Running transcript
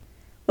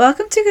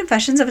Welcome to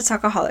Confessions of a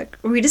Talkaholic,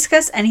 where we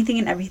discuss anything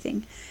and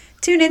everything.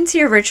 Tune in to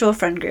your virtual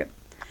friend group.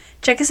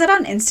 Check us out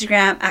on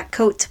Instagram at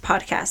Coat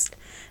Podcast.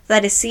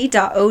 That is c.o.a.t_podcast.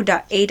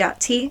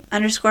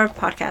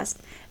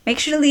 Make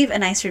sure to leave a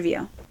nice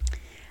review.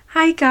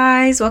 Hi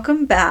guys,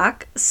 welcome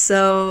back.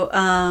 So,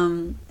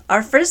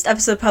 our first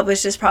episode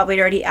published is probably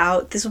already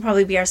out. This will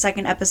probably be our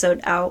second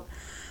episode out,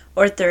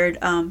 or third,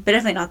 but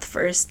definitely not the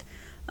first.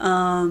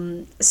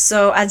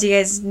 So as you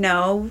guys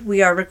know,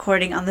 we are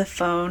recording on the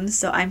phone,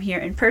 so I'm here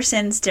in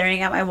person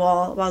staring at my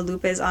wall while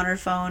Lupa is on her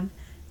phone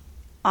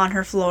on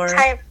her floor.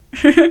 Hi.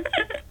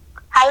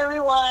 Hi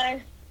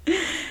everyone.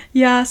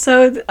 Yeah,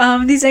 so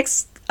these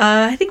next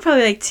I think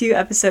probably like 2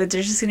 episodes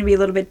are just going to be a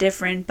little bit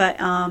different, but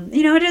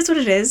it is what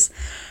it is,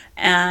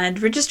 and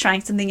we're just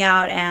trying something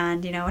out,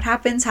 and what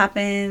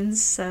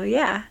happens, so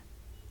yeah.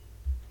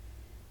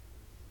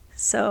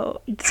 So,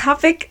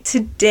 topic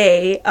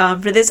today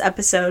for this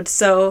episode.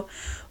 So,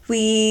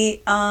 we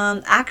we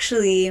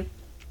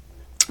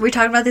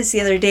talked about this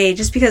the other day,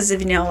 just because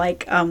of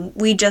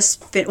we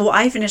just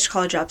I finished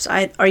college apps.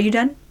 Are you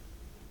done?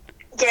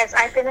 Yes,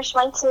 I finished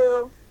mine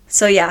too.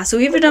 So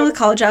we've been done with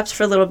college apps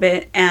for a little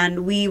bit,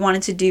 and we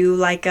wanted to do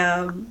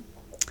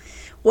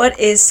what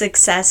is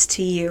success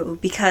to you?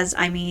 Because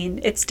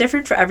it's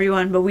different for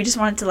everyone, but we just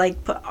wanted to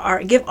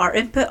give our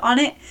input on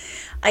it,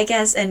 I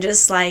guess, and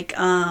just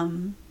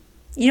kind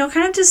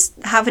of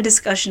just have a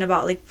discussion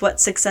about what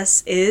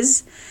success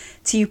is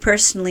to you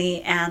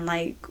personally, and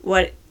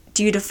what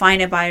do you define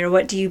it by, or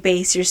what do you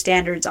base your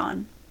standards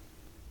on?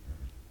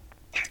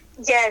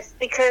 Yes,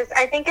 because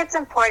I think it's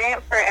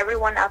important for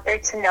everyone out there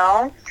to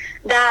know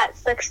that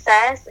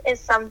success is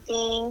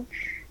something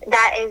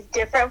that is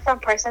different from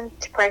person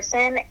to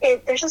person.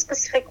 There's a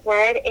specific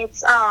word.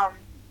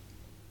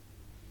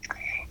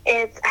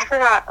 I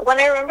forgot. When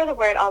I remember the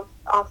word, I'll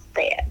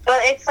say it.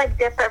 But it's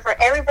different for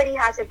everybody.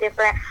 Has a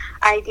different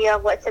idea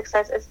of what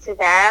success is to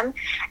them.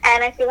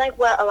 And I feel like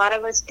what a lot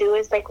of us do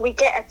is we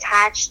get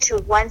attached to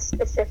one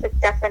specific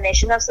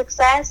definition of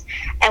success,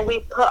 and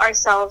we put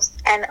ourselves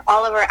and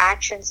all of our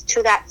actions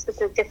to that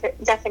specific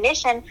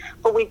definition.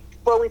 But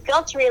what we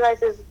fail to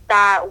realize is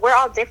that we're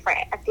all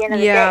different at the end of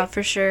the day. Yeah,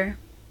 for sure.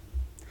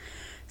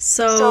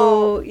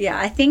 So yeah,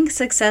 I think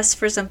success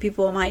for some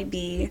people might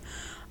be,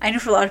 I know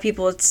for a lot of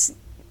people it's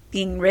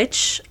being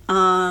rich,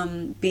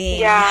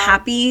 being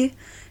happy,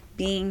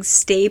 being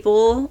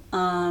stable,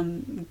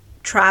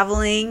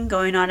 traveling,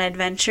 going on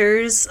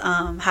adventures,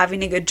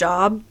 having a good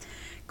job,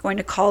 going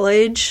to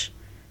college,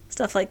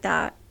 stuff like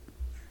that.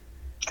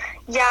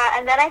 Yeah,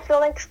 and then I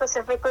feel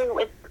specifically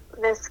with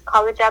this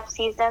college app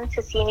season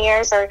to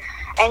seniors or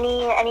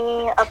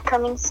any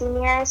upcoming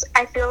seniors,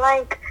 I feel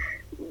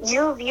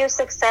you view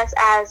success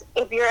as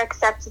if you're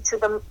accepted to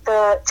the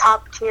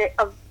top tier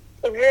of,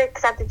 if you're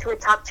accepted to a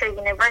top tier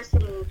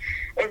university,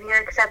 if you're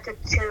accepted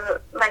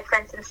to, for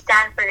instance,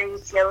 Stanford or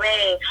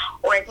UCLA,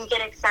 or if you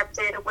get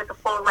accepted with a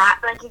full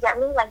rap, you get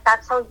me?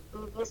 That's how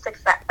you view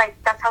success.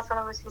 That's how some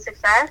of us view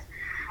success.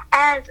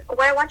 And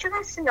what I want you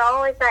guys to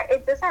know is that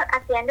it doesn't,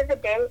 at the end of the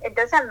day, it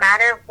doesn't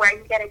matter where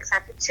you get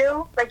accepted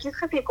to. You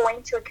could be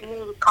going to a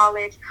community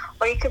college,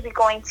 or you could be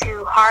going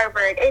to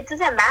Harvard. It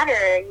doesn't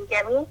matter, you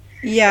get me?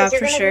 Yeah,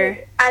 for sure.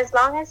 As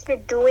long as you're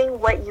doing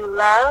what you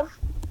love,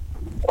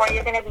 or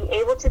you're going to be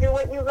able to do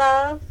what you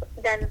love,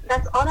 then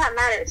that's all that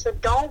matters. So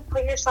don't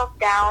put yourself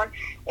down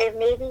if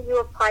maybe you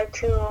applied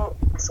to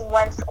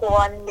one school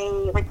and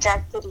they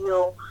rejected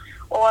you,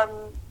 or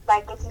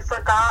if you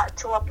forgot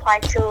to apply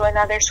to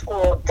another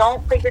school.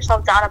 Don't put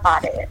yourself down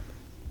about it.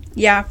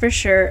 Yeah, for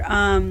sure.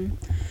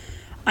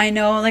 I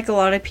know a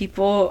lot of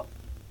people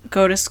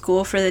go to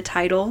school for the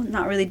title,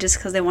 not really just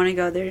because they want to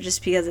go there,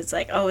 just because it's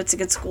it's a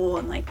good school,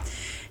 and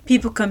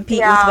people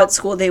compete with what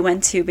school they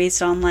went to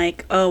based on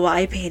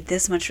I paid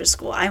this much for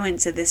school, I went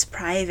to this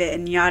private,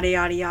 and yada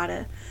yada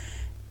yada.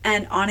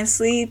 And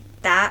honestly,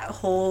 that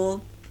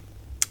whole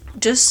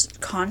just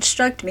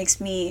construct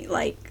makes me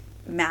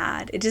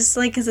mad. It just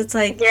because it's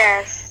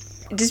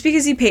yes, just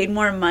because you paid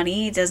more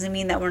money doesn't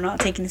mean that we're not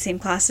taking the same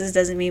classes,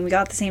 doesn't mean we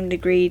got the same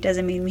degree,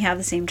 doesn't mean we have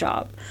the same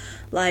job.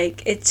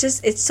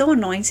 It's so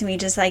annoying to me,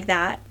 just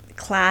that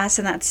class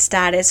and that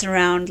status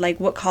around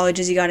what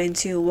colleges you got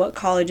into, what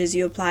colleges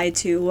you applied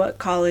to, what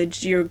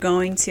college you're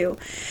going to.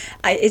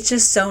 It's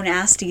just so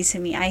nasty to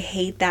me. I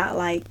hate that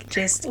I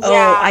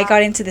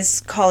got into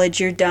this college,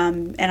 you're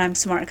dumb, and I'm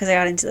smart because I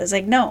got into this.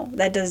 No,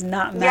 that does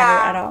not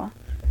matter at all.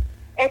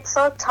 It's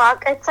so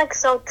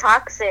so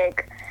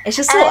toxic. It's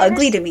just so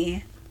ugly to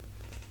me.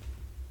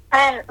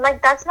 And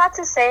that's not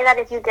to say that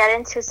if you get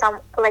into some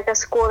a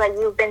school that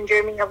you've been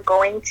dreaming of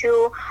going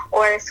to,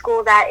 or a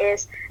school that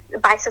is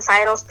by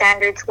societal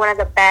standards one of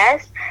the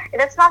best,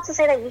 that's not to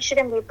say that you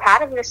shouldn't be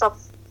proud of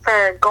yourself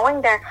for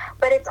going there,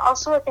 but it's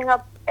also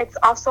it's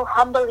also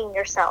humbling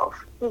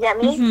yourself. You get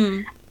me?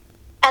 Mm-hmm.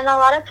 And a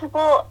lot of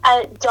people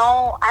I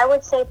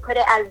would say put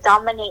it as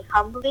dominate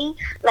humbly,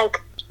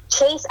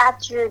 chase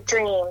after your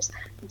dreams,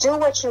 do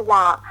what you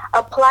want,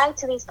 apply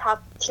to these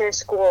top tier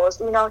schools,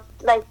 do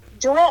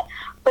it,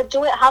 but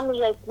do it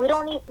humbly. We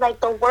don't need,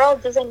 the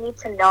world doesn't need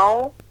to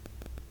know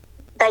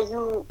that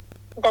you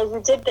that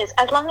you did this.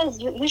 As long as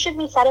you should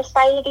be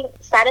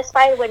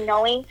satisfied with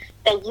knowing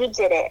that you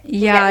did it.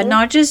 Yeah,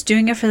 not just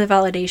doing it for the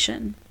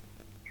validation.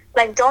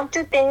 Like, don't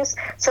do things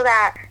so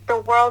that the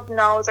world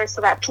knows or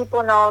so that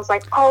people knows,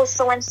 like, oh,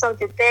 so and so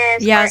did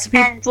this. Yeah,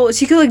 so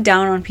you could look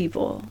down on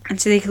people, and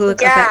so they could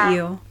look up at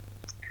you.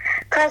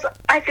 Because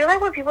I feel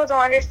like what people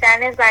don't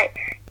understand is like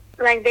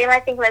they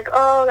might think like,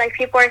 oh, like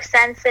people are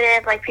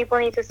sensitive, like people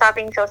need to stop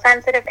being so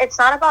sensitive. It's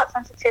not about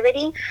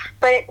sensitivity,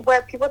 but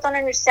what people don't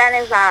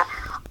understand is that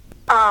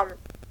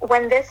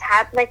when this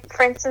happens, like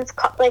for instance,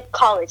 like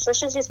college. Let's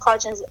just use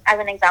college as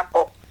an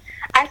example.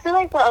 I feel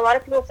like what a lot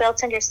of people fail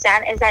to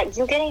understand is that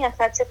you getting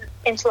accepted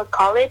into a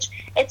college,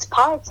 it's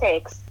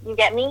politics. You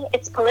get me?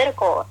 It's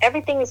political.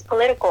 Everything is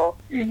political.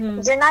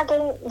 Mm-hmm.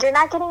 You're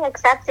not getting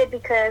accepted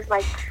because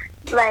like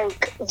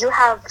you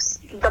have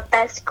the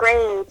best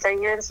grades or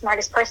you're the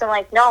smartest person.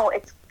 Like, no,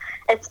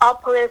 it's all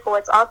political.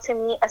 It's all to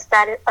meet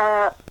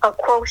a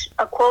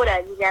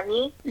quota. You get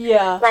me?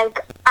 Yeah. Like,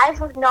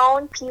 I've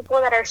known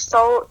people that are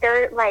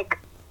they're like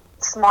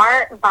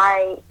smart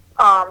by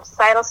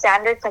societal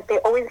standards. Like, they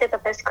always get the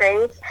best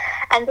grades,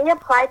 and they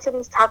apply to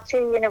these top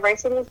tier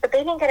universities, but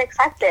they didn't get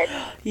accepted.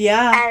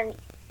 Yeah. And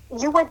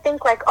you would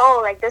think like, oh,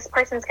 like this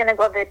person's gonna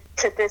go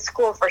to this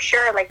school for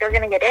sure. Like, they're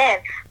gonna get in,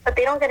 but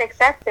they don't get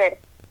accepted.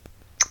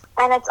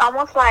 And it's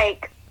almost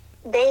like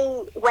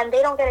when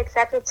they don't get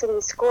accepted to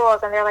these schools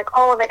and they're like,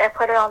 oh, like I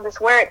put it on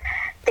this work,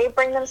 they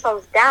bring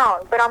themselves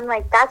down. But I'm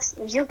like, that's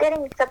you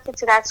getting accepted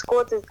to that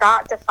school does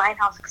not define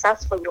how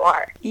successful you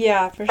are.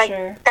 Yeah, for like,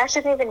 sure. That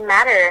shouldn't even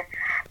matter.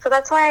 So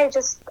that's why I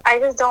just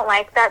don't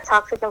like that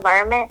toxic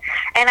environment.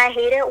 And I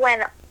hate it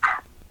when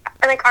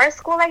like our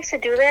school likes to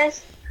do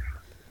this.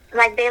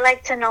 Like, they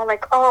like to know,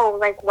 like, oh,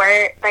 like,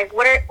 where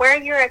are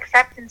your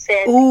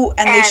acceptances? Ooh,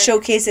 and they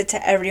showcase it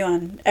to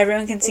everyone.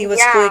 Everyone can see what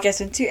school it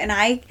gets into. And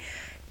I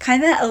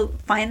kind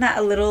of find that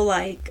a little,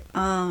 like,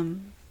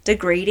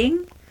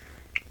 degrading.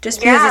 Just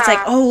because it's like,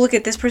 oh, look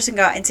at this person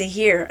got into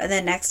here. And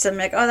then next I'm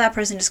like, oh, that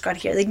person just got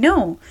here. Like,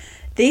 no.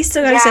 They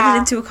still got accepted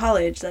into a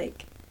college.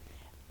 Like,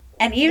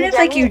 and even if,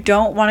 like, you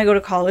don't want to go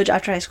to college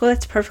after high school,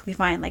 that's perfectly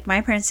fine. Like,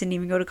 my parents didn't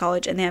even go to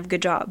college, and they have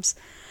good jobs.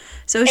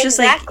 So it's just,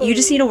 like, you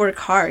just need to work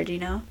hard, you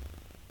know?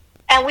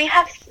 And we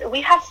have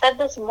said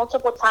this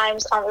multiple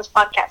times on this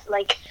podcast.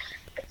 Like,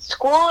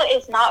 school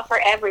is not for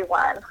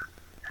everyone.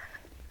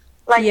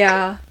 Like,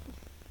 yeah,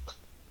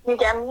 you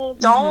get me?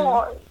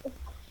 Don't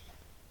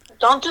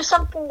do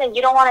something that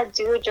you don't want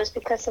to do just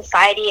because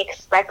society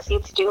expects you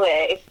to do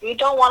it. If you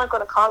don't want to go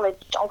to college,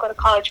 don't go to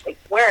college, but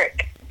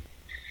work.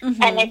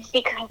 Mm-hmm. And it's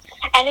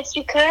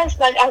because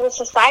like as a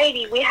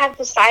society, we have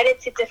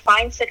decided to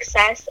define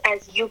success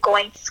as you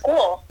going to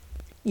school.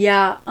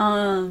 Yeah.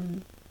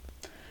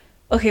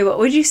 Okay, what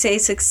would you say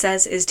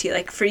success is to you?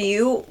 Like, for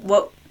you,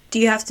 what do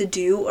you have to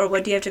do, or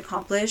what do you have to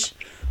accomplish,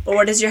 or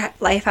what does your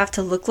life have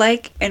to look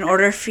like in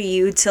order for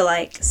you to,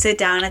 like, sit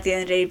down at the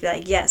end of the day and be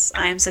like, yes,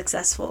 I am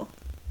successful?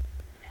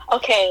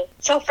 Okay,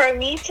 so for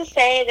me to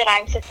say that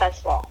I'm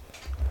successful,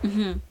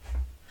 mm-hmm.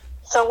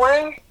 So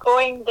we're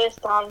going this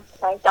down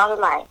the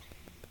line.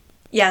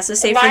 Yeah, so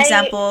say, for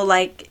example,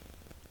 like,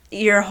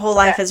 your whole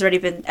life has already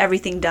been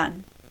everything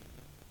done.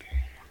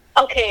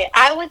 Okay,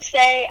 I would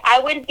say I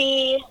would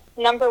be...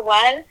 Number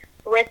one,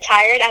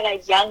 retired at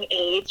a young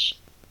age.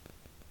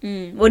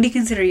 What do you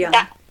consider young?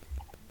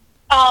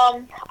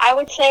 I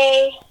would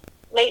say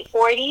late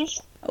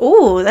 40s.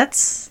 Oh,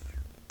 that's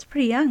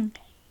pretty young.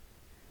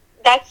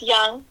 That's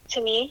young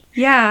to me.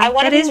 Yeah,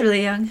 that is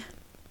really young.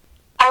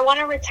 I want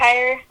to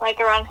retire like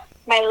around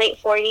my late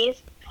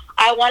 40s.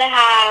 I want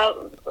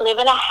to live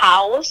in a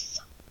house,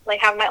 like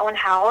have my own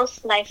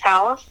house, nice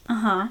house.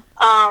 Uh-huh.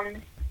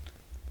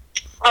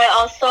 I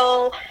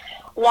also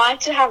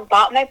want to have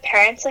bought my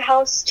parents a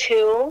house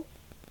too.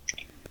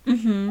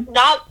 Mm-hmm.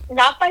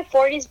 Not by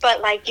 40s,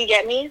 but like, you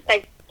get me?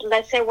 Like,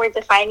 let's say we're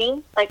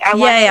defining. Like, I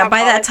want yeah.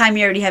 By that time,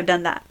 you already have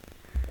done that.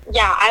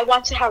 Yeah, I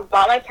want to have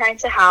bought my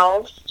parents a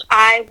house.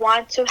 I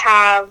want to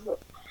have,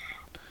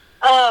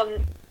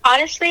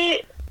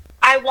 honestly,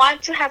 I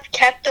want to have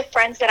kept the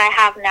friends that I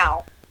have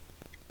now.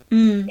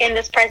 In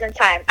this present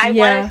time. I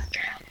want,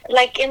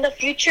 like, in the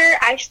future,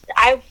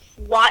 I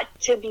want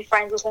to be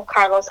friends with Juan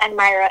Carlos and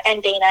Myra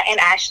and Dana and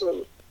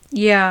Ashley.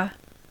 Yeah.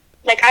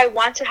 Like, I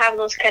want to have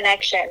those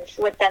connections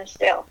with them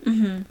still.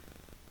 Mm-hmm.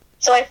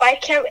 So if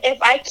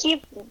I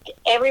keep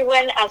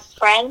everyone as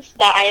friends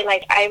that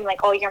I'm like,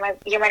 oh, you're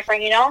my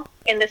friend, you know.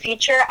 In the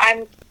future,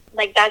 I'm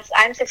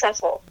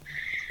successful.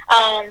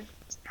 I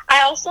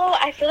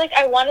feel like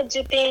I want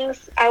to do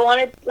things. I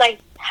want to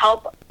like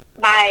help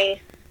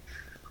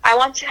I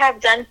want to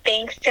have done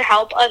things to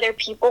help other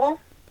people.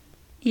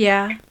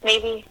 Yeah.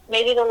 Maybe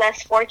the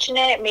less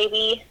fortunate,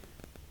 maybe,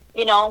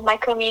 you know, my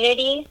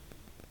community.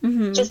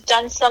 Mm-hmm. Just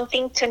done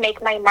something to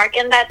make my mark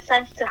in that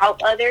sense, to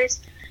help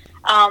others.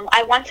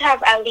 I want to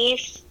have at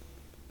least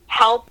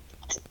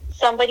helped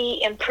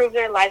somebody improve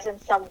their lives in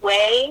some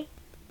way.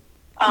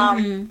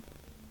 And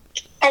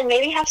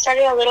maybe have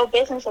started a little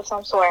business of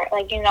some sort,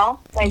 like, you know?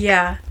 Like,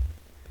 yeah.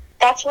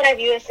 That's what I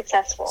view as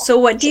successful. So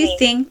what do you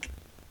think...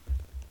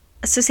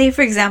 So say,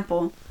 for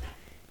example,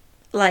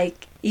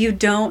 like you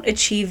don't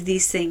achieve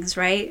these things,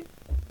 right?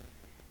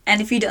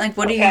 And if you don't, like,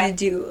 what are you gonna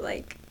do?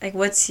 Like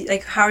what's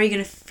like? How are you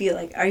gonna feel?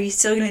 Like, are you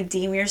still gonna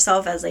deem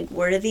yourself as like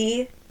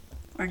worthy,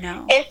 or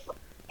no?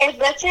 If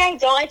let's say I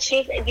don't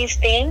achieve these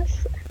things,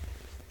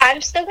 I'm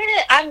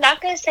not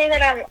gonna say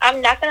that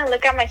I'm not gonna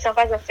look at myself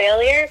as a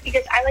failure,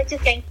 because I like to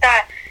think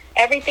that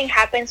everything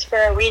happens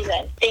for a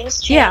reason.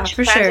 Things change. Yeah,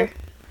 for sure.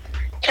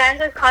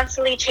 Plans are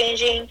constantly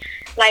changing.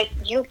 Like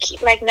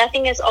like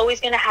nothing is always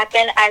gonna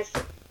happen as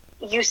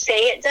you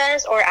say it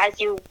does or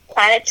as you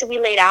plan it to be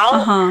laid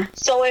out.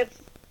 So if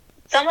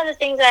some of the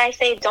things that I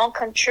say don't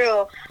come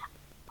true,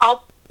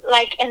 I'll,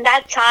 like, in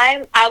that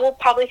time, I will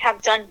probably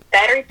have done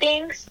better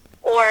things,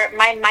 or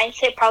my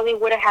mindset probably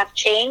would have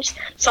changed.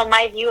 So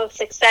my view of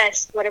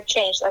success would have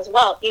changed as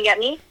well. You get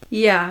me?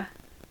 Yeah.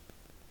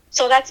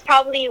 So that's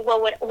probably what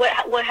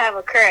would have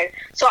occurred.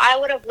 So I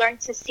would have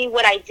learned to see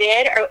what I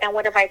did and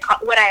what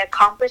I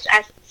accomplished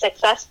as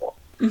successful.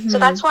 So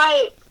that's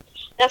why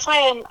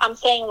I'm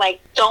saying, like,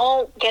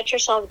 don't get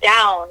yourself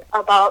down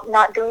about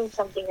not doing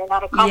something or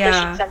not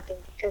accomplishing something,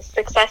 because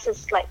success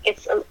is like,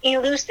 it's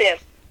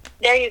elusive.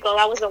 There you go.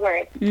 That was the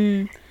word.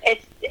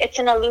 It's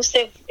an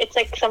elusive. It's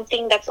like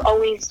something that's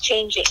always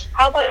changing.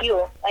 How about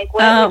you? Like,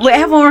 wait, I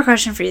have one more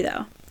question for you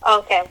though.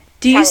 Okay.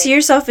 Do you see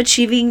yourself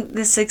achieving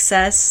the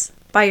success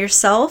by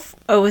yourself,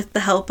 or with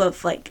the help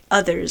of like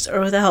others, or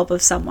with the help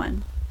of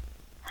someone?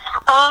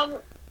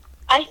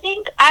 I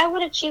think I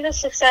would achieve the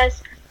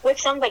success with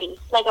somebody,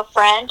 like a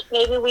friend.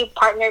 Maybe we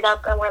partnered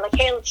up and we're like,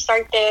 hey, let's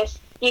start this.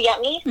 You get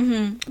me?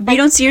 But like, you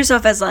don't see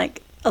yourself as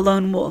like a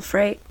lone wolf,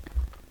 right?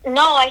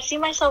 No, I see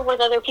myself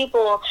with other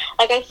people.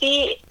 Like, I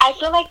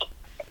feel like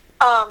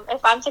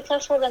if I'm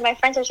successful, then my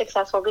friends are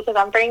successful, because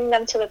I'm bringing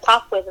them to the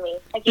top with me.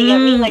 Like, you get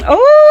me? Like,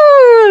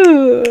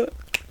 oh,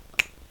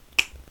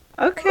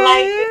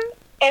 okay.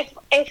 Like,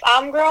 if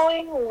I'm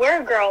growing,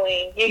 we're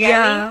growing. You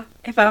get me?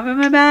 If I'm in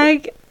my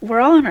bag, we're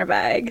all in our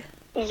bag.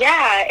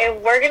 Yeah,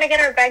 if we're gonna get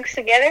our bags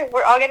together,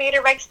 we're all gonna get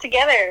our bags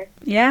together.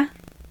 Yeah,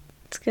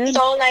 it's good.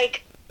 So,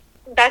 like,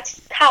 that's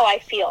how I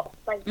feel.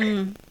 Like,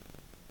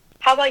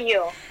 how about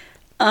you?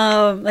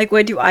 Like,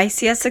 what do I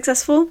see as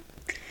successful?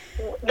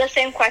 The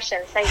same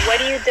questions. Like, what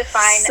do you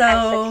define as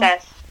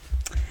success?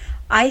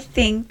 I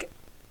think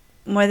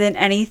more than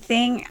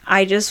anything,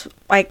 I just,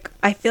 like,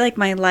 I feel like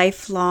my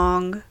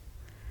lifelong,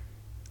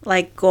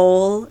 like,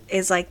 goal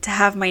is, like, to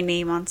have my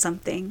name on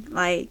something.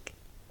 Like,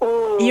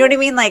 Ooh. You know what I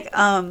mean? Like,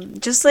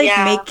 just, like,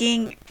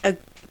 making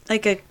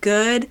a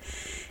good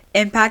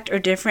impact or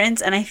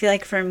difference. And I feel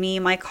like for me,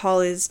 my call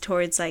is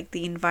towards, like,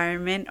 the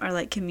environment or,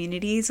 like,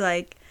 communities.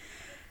 Like,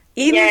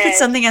 even if it's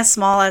something as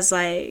small as,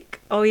 like,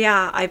 oh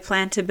yeah, I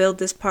plan to build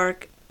this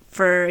park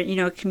for, you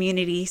know, a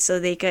community so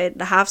they could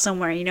have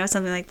somewhere, you know,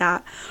 something like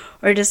that.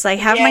 Or just, like,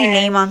 have my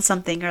name on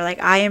something. Or, like,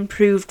 I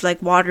improved,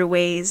 like,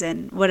 waterways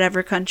in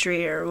whatever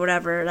country or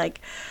whatever.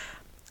 Like,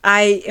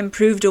 I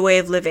improved a way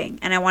of living,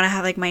 and I want to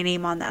have, like, my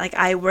name on that. Like,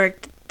 I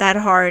worked that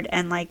hard,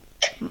 and, like,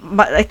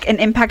 an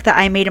impact that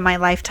I made in my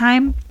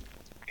lifetime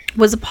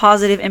was a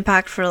positive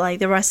impact for, like,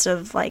 the rest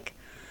of, like,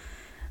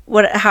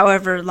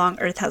 however long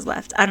Earth has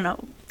left. I don't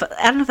know. But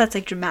I don't know if that's,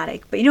 like,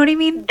 dramatic, but you know what I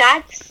mean?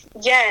 That's,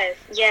 yes.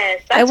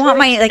 That's I want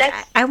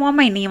I want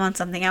my name on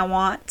something. I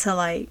want to,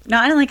 like,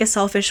 not in, like, a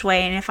selfish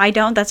way, and if I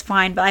don't, that's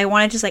fine, but I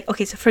want to just, like,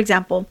 okay, so for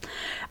example,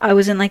 I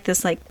was in, like,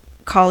 this, like,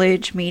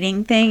 college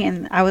meeting thing,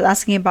 and I was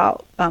asking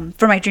about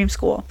for my dream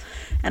school,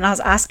 and I was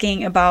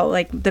asking about,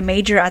 like, the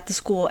major at the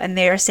school, and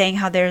they were saying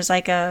how there's,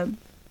 like, an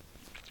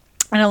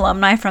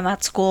alumni from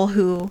that school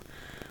who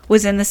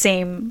was in the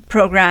same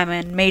program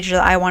and major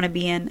that I want to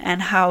be in,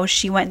 and how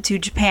she went to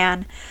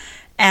Japan,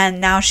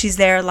 and now she's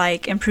there,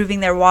 like,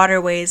 improving their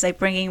waterways, like,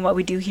 bringing what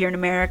we do here in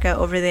America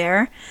over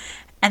there.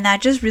 And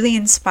that just really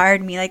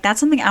inspired me. Like, that's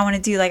something I want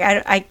to do. Like,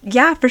 I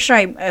yeah, for sure,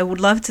 I would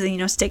love to, you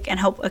know, stick and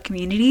help a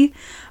community.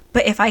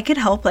 But if I could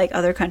help, like,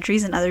 other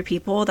countries and other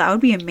people, that would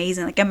be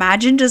amazing. Like,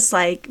 imagine just,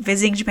 like,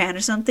 visiting Japan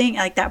or something,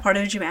 like, that part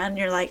of Japan, and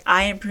you're like,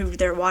 I improved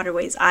their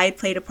waterways. I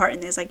played a part in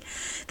this. Like,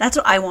 that's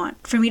what I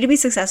want. For me to be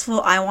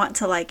successful, I want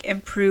to, like,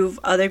 improve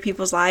other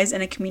people's lives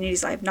and a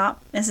community's life.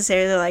 Not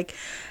necessarily, like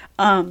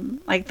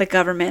the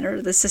government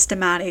or the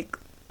systematic,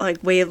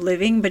 like, way of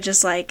living, but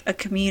just, like, a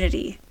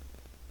community.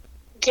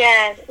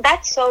 Yeah,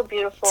 that's so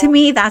beautiful. To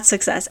me, that's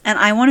success. And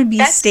I want to be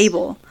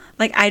stable.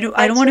 Like, I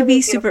don't want to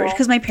be super,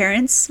 because my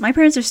parents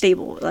are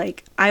stable.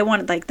 Like, I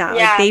want, like, that.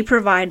 Yeah. Like, they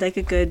provide, like,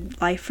 a good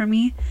life for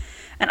me.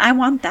 And I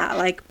want that.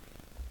 Like,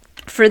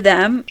 for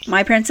them,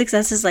 my parents'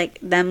 success is, like,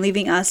 them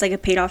leaving us, like, a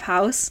paid off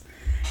house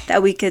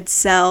that we could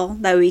sell,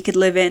 that we could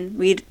live in.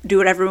 We'd do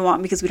whatever we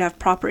want because we'd have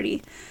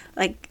property.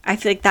 Like, I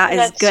feel like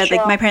that's good. True.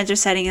 Like, my parents are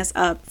setting us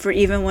up for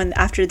even when,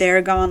 after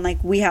they're gone,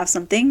 like, we have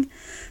something.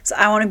 So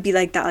I want to be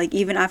like that. Like,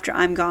 even after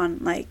I'm gone,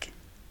 like,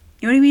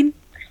 you know what I mean?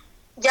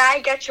 Yeah,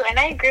 I get you, and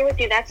I agree with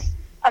you. That's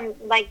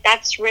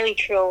that's really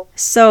true.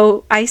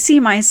 So I see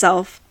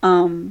myself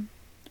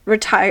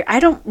retire. I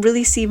don't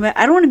really see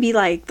I don't want to be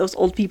like those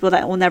old people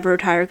that will never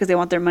retire because they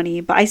want their money.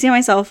 But I see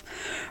myself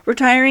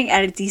retiring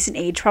at a decent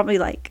age, probably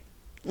like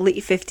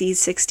late 50s,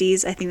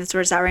 60s. I think that's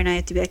where it's at right now. I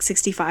have to be like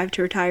 65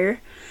 to retire.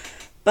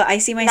 But I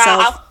see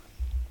myself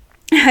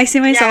I see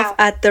myself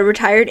at the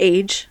retired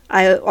age.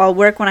 I'll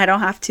work when I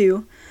don't have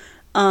to.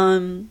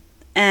 And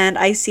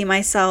I see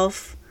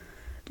myself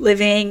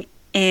living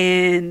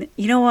in,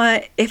 you know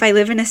what, if I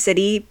live in a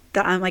city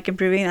that I'm like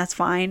improving, that's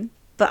fine.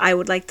 But I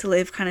would like to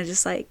live kind of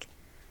just like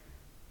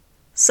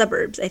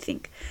suburbs, I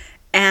think.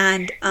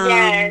 And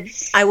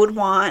I would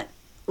want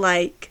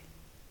like,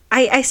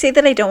 I say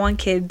that I don't want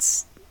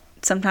kids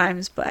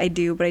sometimes, but I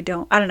do, but I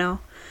don't. I don't know.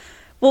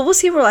 Well, we'll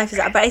see where life is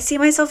at. But I see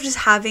myself just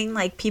having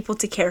like people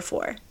to care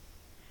for,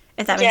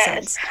 if that makes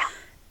sense.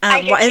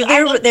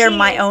 Whether they're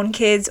my own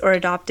kids or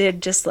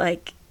adopted, just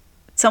like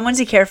someone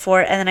to care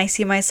for. And then I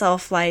see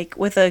myself like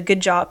with a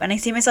good job, and I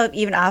see myself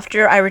even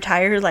after I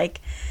retire,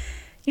 like,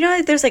 you know,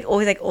 like, there's like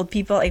always like old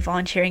people at like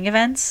volunteering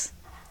events.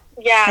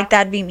 Yeah. Like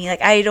that'd be me.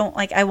 Like I don't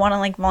like, I want to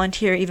like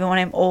volunteer even when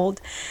I'm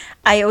old.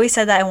 I always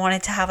said that I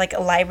wanted to have like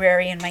a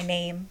library in my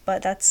name,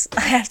 but that's,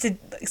 I have to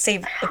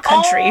save a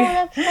country.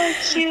 Oh,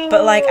 that's so cute.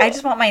 But like I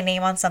just want my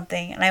name on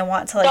something, and I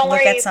want to like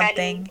look at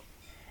something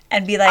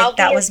and be like,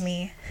 that was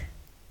me.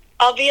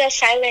 I'll be a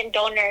silent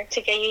donor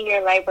to get you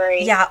your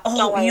library. Yeah.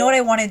 Oh, you know what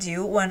I want to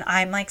do when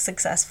I'm like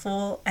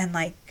successful and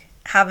like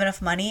have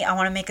enough money? I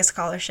want to make a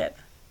scholarship.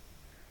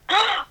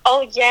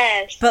 Oh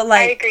yes. But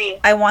like, I agree.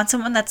 I want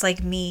someone that's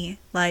like me,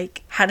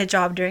 like had a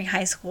job during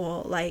high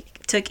school,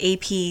 like took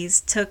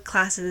APs, took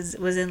classes,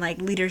 was in like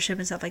leadership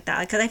and stuff like that.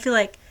 Because I feel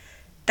like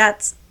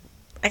that's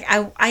like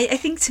I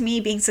think to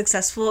me being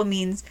successful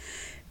means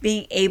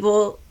being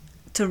able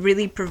to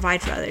really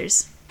provide for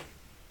others.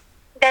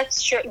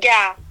 That's true.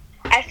 Yeah.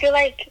 I feel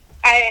like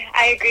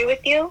I agree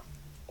with you.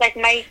 Like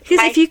because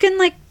if you can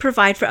like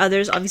provide for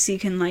others, obviously you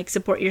can like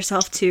support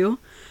yourself too.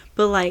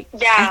 But like,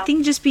 I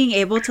think just being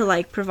able to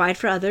like provide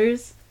for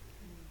others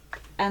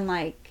and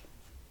like,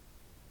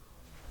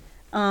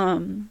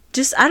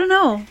 just, I don't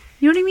know.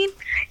 You know what I mean?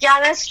 Yeah,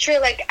 that's true.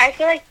 Like, I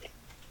feel like,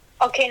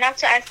 okay, not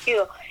to ask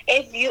you,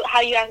 if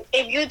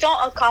you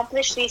don't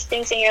accomplish these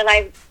things in your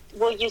life,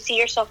 will you see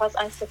yourself as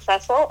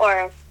unsuccessful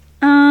or?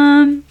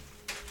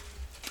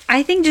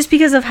 I think just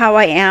because of how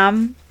I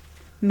am,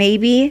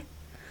 maybe.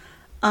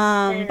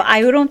 But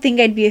I don't think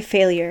I'd be a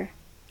failure.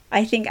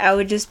 I think I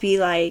would just be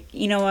like,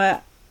 you know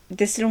what?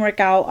 This didn't work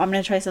out, I'm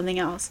gonna try something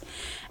else.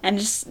 And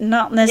just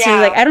not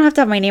necessarily like, I don't have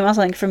to have my name on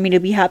something for me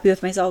to be happy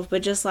with myself,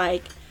 but just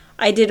like,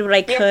 I did what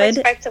I could.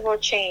 Your perspective will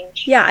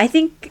change. Yeah, I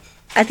think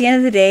at the end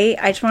of the day,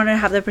 I just want to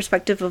have the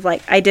perspective of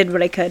like, I did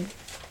what I could.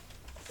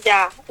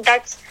 Yeah,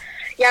 that's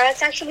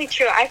actually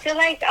true. I feel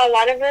like a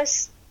lot of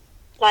us,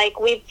 like,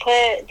 we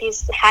put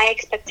these high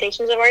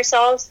expectations of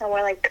ourselves, and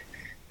we're like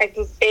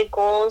these big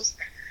goals,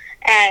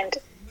 and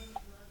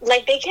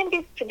like they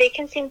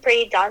can seem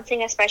pretty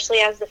daunting, especially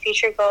as the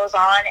future goes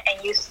on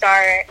and you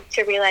start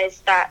to realize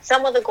that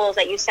some of the goals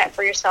that you set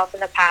for yourself in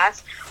the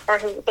past, or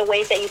the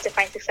ways that you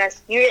define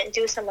success, you didn't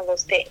do some of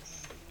those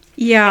things.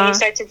 Yeah. And you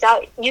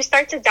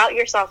start to doubt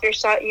yourself.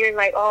 You're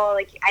like, oh,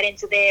 like I didn't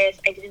do this,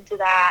 I didn't do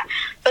that.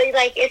 But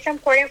like it's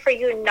important for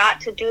you not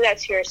to do that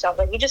to yourself.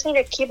 Like you just need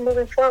to keep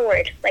moving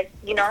forward. Like,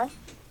 you know?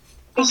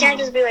 You can't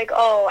just be like,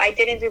 oh, I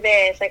didn't do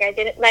this, like I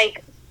didn't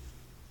like.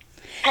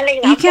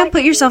 You can't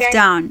put yourself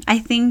down. I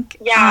think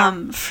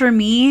for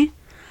me,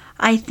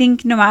 I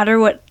think no matter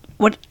what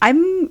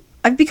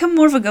I've become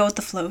more of a go with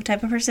the flow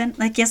type of person.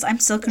 Like, yes, I'm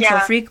still a control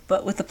freak,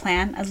 but with a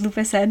plan, as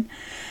Lupa said.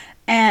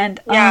 And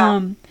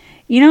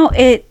you know,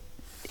 it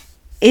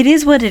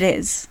is what it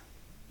is.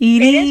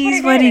 It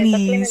is what it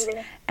is.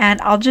 And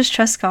I'll just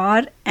trust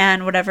God,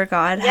 and whatever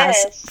God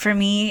has for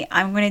me,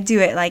 I'm going to do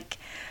it. Like,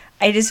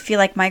 I just feel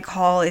like my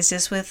call is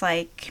just with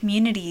like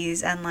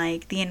communities and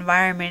like the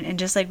environment and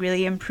just like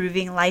really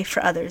improving life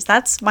for others.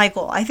 That's my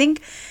goal. I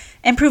think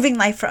improving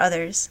life for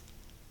others,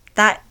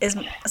 that is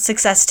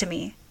success to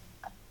me.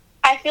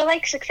 I feel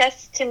like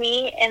success to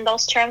me in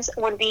those terms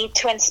would be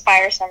to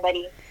inspire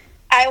somebody.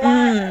 I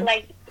want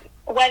like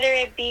whether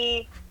it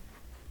be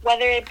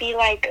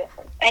like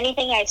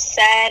anything I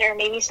said or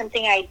maybe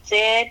something I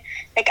did,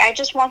 like I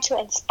just want to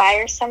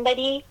inspire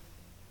somebody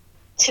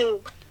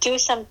to do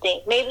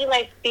something. Maybe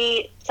like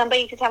be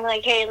somebody to tell me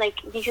like, hey, like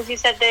because you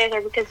said this,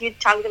 or because you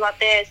talked about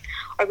this,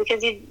 or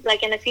because you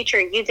like in the future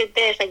you did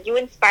this, like you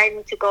inspired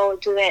me to go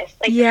do this.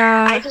 Like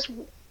I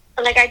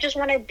just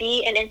want to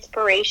be an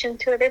inspiration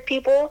to other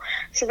people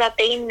so that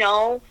they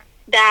know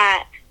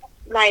that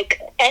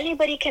like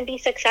anybody can be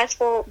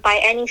successful by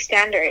any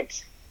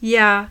standards.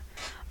 Yeah.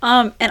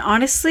 And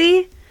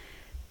honestly,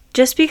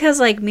 just because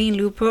like me and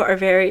Lupa are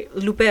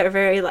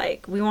very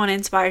like, we want to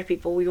inspire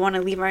people, we want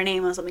to leave our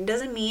name on something,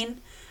 doesn't mean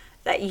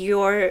that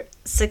your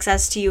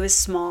success to you is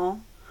small.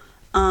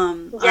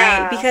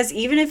 Because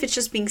even if it's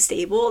just being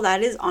stable,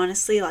 that is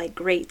honestly like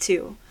great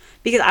too.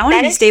 Because I want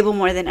to be stable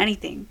more than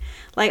anything.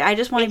 Like I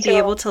just want to be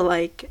able to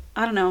like,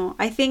 I don't know.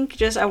 I think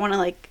just I want to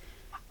like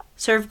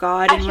serve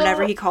God in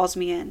whatever He calls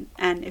me in,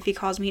 and if He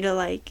calls me to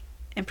like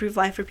improve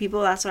life for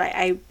people, that's what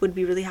I would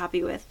be really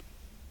happy with.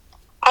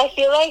 I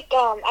feel like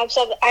I've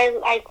said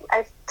I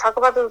talk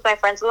about this with my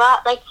friends a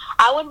lot. Like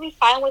I would be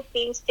fine with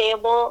being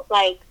stable,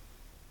 like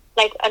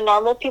like a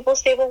normal people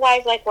stable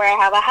wise, like where I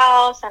have a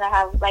house and I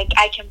have like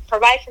I can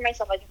provide for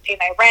myself, I can pay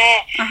my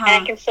rent,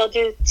 and I can still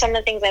do some of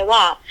the things I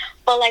want.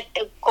 But like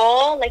the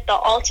goal, like the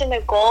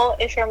ultimate goal,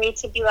 is for me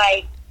to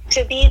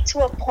be to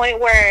a point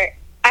where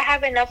I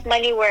have enough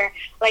money where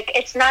like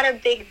it's not a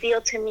big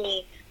deal to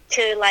me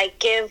to like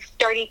give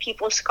 30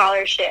 people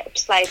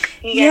scholarships, like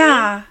you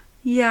get me?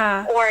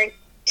 Yeah. Or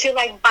to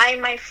like buy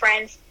my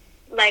friends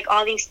like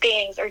all these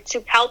things, or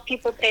to help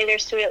people pay their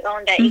student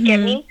loan debt. You get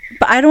me?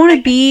 But I don't want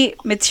to be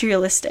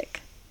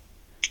materialistic.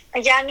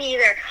 Yeah, me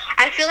either.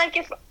 I feel like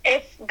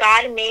if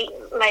God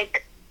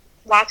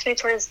walks me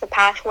towards the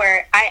path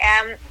where I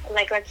am,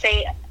 like, let's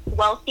say,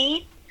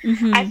 wealthy,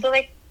 I feel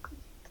like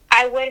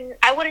I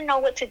wouldn't know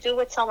what to do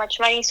with so much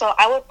money. So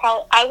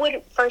I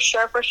would for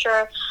sure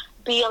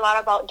be a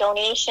lot about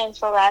donations,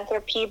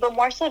 philanthropy, but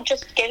more so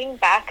just giving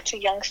back to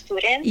young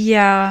students.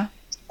 Yeah.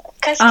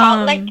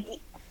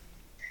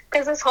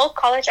 Because this whole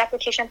college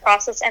application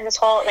process and this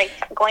whole like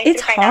going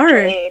it's through financial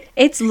hard. aid,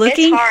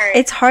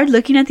 It's hard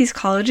looking at these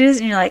colleges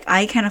and you're like,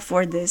 I can't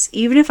afford this.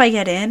 Even if I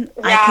get in,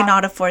 I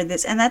cannot afford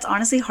this. And that's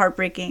honestly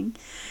heartbreaking.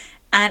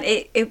 And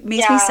it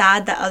makes me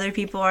sad that other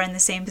people are in the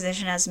same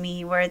position as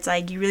me, where it's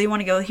like you really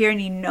want to go here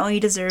and you know you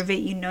deserve it,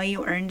 you know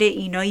you earned it,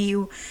 you know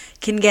you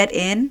can get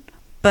in,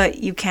 but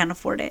you can't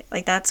afford it.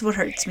 Like, that's what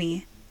hurts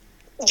me.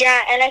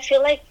 Yeah, and I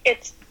feel like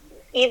it's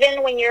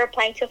even when you're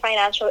applying to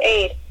financial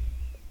aid,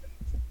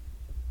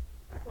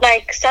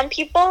 like some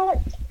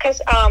people,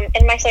 because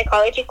in my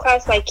psychology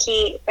class, my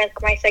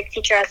psych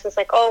teacher asked us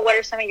like, oh, what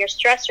are some of your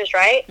stressors,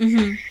 right?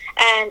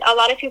 And a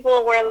lot of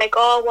people were like,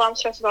 oh, well, I'm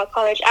stressed about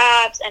college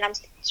apps and I'm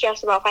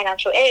stressed about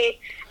financial aid.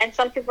 And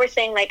some people were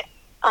saying like,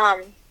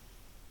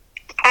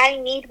 I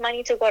need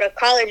money to go to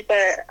college,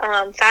 but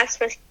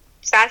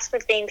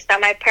FAFSA thinks that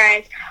my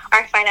parents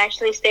are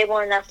financially stable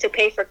enough to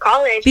pay for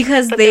college,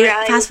 because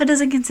FAFSA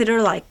doesn't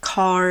consider like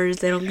cars,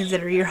 they don't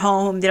consider your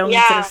home, they don't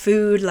consider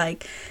food.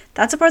 Like,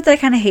 that's the part that I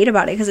kind of hate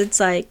about it, because it's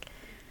like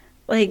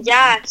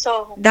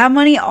so that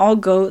money all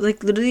goes,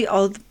 like, literally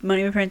all the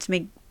money my parents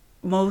make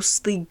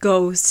mostly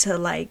goes to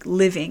like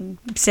living,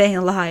 staying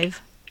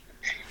alive.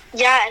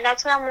 Yeah, and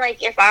that's what I'm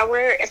like, if I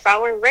were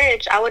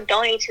rich, I would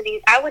donate to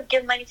these, I would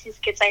give money to these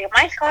kids. Like,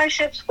 my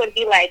scholarships would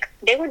be like,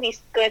 they would be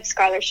good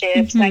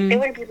scholarships. Like, they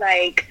would be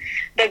like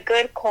the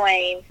good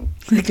coin.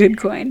 The good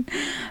coin.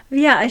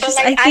 Yeah, it's just,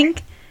 like, I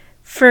think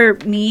for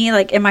me,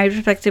 like, in my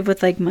perspective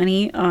with like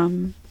money,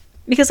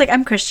 because like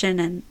I'm Christian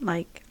and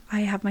like I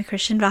have my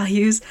Christian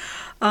values,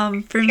 for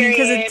me,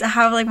 because it's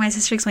how like my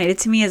sister explained it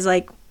to me, is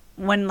like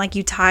when like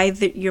you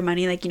tithe your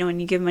money, like, you know, when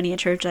you give money at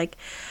church, like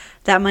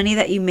that money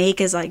that you make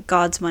is like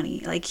God's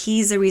money. Like,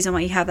 he's the reason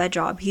why you have that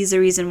job, he's the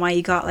reason why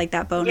you got like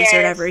that bonus or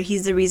whatever,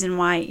 he's the reason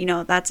why, you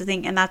know, that's the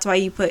thing. And that's why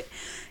you put,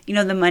 you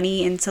know, the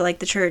money into like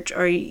the church,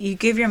 or you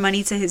give your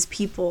money to his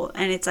people,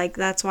 and it's like,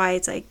 that's why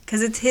it's like,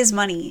 because it's his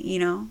money, you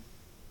know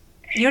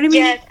what I mean?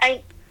 Yes,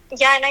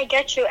 and I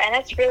get you, and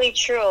that's really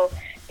true,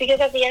 because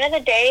at the end of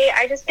the day,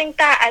 I just think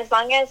that as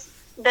long as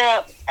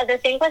the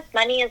thing with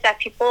money is that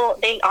people,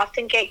 they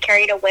often get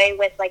carried away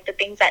with like the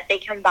things that they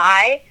can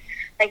buy.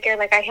 Like, you're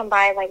like, I can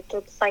buy like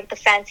the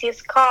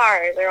fanciest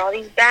cars, or all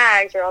these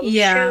bags, or all these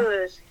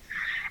shoes.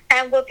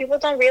 And what people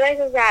don't realize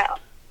is that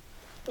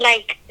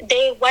like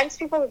once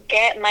people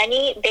get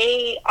money,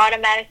 they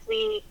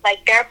automatically,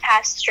 like, their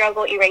past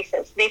struggle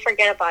erases. They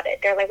forget about it.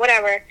 They're like,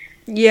 whatever.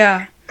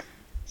 Yeah.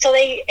 So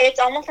it's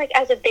almost like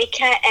as if they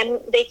can't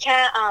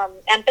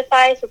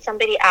empathize with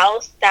somebody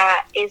else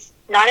that is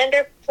not in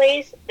their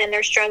place, then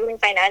they're struggling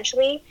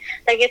financially.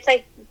 Like, it's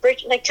like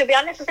rich. Like, to be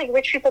honest, it's like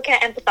rich people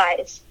can't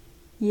empathize.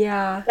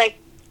 Yeah. Like,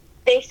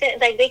 they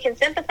can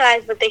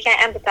sympathize, but they can't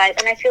empathize.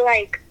 And I feel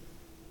like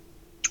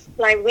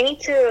we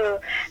need to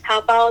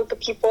help out the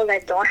people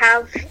that don't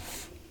have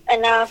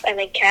enough and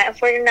they can't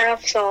afford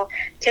enough. So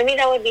to me,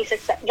 that would be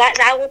success.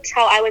 That would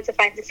how I would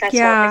define successful,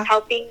 is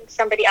helping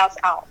somebody else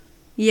out.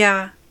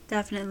 Yeah,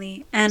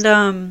 definitely.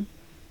 And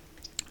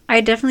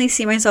I definitely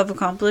see myself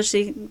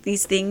accomplishing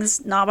these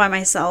things not by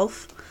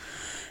myself,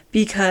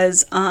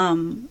 because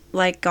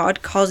like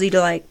God calls you to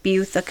like be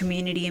with the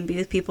community and be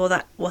with people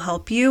that will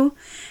help you.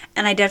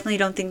 And I definitely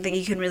don't think that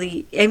you can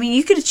really, I mean,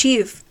 you could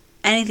achieve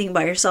anything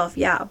by yourself,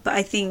 yeah, but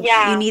I think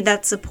you need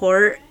that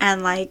support,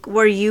 and like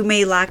where you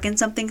may lack in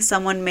something,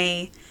 someone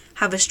may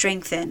have a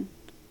strength in.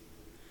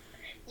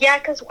 Yeah,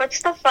 because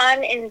what's the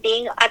fun in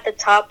being at the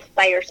top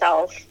by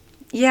yourself?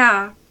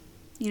 Yeah,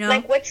 you know,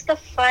 like, what's the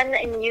fun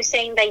in you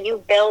saying that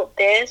you built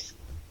this,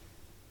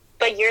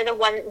 but you're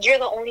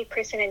the only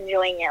person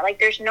enjoying it? Like,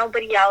 there's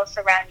nobody else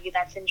around you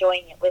that's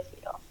enjoying it with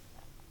you.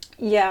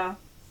 Yeah.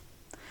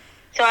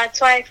 So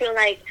that's why I feel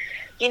like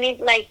we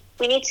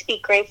need to be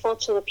grateful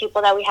to the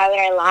people that we have in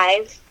our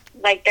lives.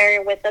 Like,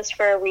 they're with us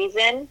for a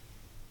reason.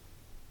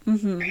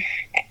 Mm-hmm.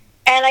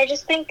 And I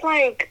just think,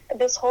 like,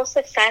 this whole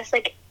success,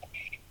 like,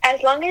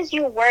 as long as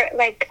you're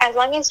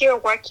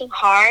working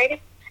hard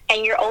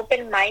and you're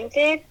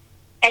open-minded,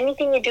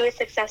 anything you do is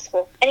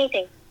successful.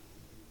 Anything.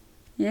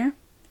 Yeah,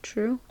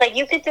 true. Like,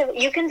 you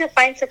can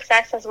define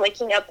success as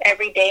waking up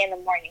every day in the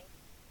morning.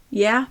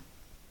 Yeah.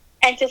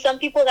 And to some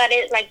people, that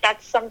is like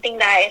that's something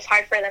that is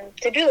hard for them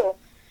to do.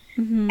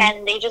 Mm-hmm.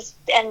 And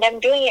them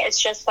doing it is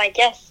just like,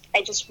 yes,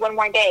 I just one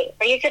more day.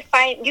 Or you could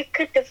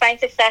define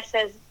success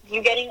as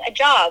you getting a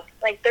job.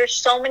 Like, there's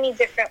so many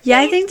different Yeah,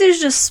 ways. I think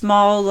there's just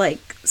small,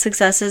 like,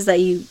 successes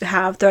that you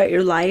have throughout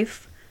your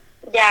life.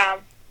 Yeah.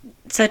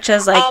 Such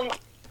as,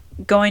 like,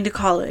 going to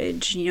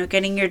college, you know,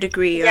 getting your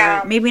degree,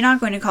 or maybe not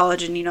going to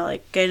college and, you know,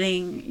 like,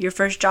 getting your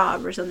first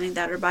job or something like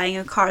that, or buying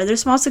a car.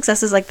 There's small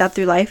successes like that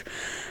through life.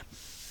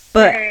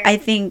 But I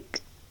think,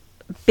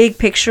 big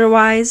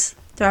picture-wise,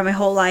 throughout my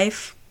whole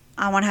life,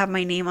 I want to have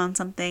my name on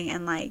something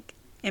and, like,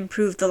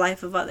 improve the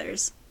life of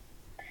others.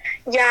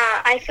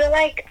 Yeah, I feel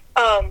like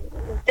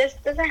this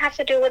doesn't have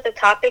to do with the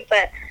topic,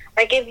 but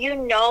like if you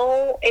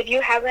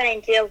have an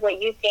idea of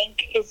what you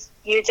think is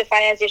you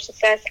define as your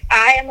success,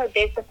 I am a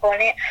big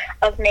proponent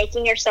of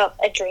making yourself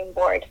a dream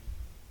board.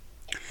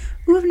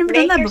 Ooh, I've never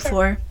done that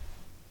before.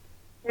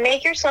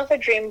 Make yourself a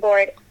dream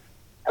board.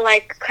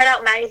 Like, cut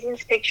out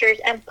magazines, pictures,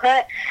 and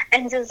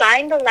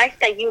design the life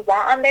that you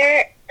want on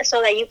there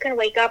so that you can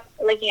wake up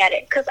looking at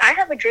it. Because I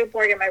have a dream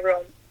board in my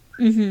room.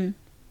 Mm-hmm.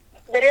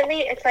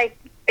 Literally, it's like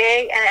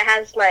big, and it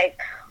has like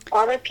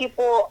all the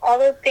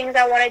things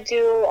I want to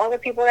do, all the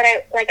people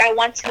that I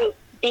want to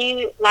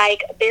be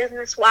like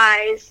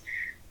business-wise,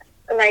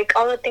 like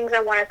all the things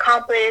I want to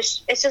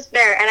accomplish. It's just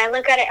there, and I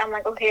look at it, I'm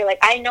like, okay, like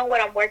I know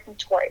what I'm working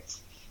towards.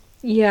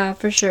 Yeah,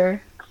 for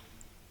sure.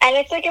 And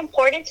it's like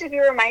important to be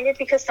reminded,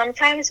 because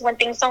sometimes when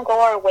things don't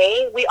go our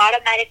way, we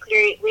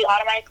automatically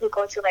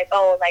go to like,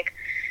 oh, like,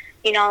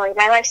 you know, like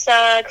my life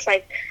sucks,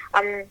 like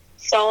I'm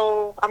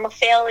a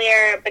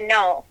failure. But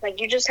no, like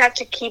you just have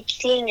to keep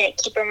seeing it,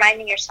 keep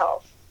reminding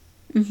yourself,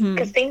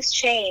 because things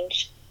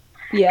change.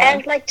 Yeah.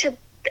 And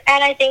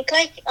I think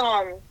like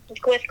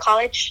with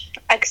college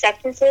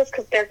acceptances,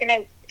 because they're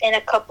gonna, in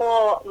a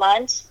couple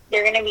months,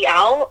 they're gonna be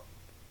out.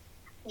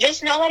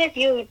 Just know that if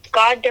you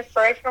got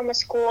deferred from a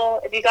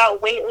school, if you got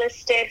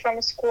waitlisted from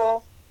a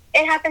school,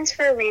 it happens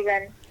for a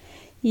reason.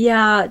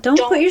 Yeah, don't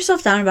put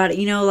yourself down about it.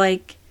 You know,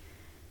 like,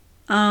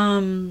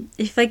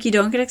 if like you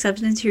don't get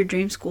accepted into your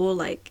dream school,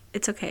 like,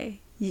 it's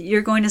okay.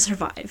 You're going to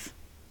survive.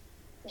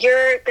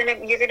 You're gonna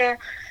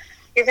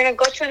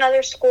go to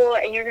another school,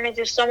 and you're gonna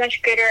do so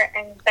much greater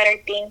and better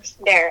things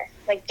there.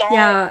 Like, don't.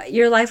 Yeah,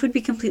 your life would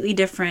be completely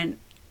different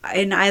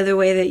in either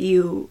way that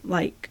you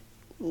like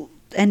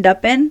end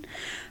up in.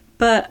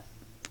 But,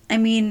 I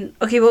mean,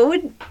 okay,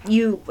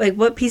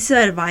 what piece of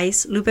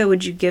advice, Lupe,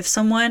 would you give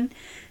someone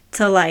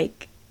to,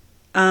 like,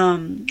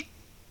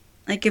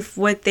 if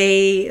what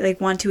they,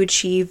 like, want to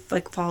achieve,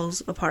 like,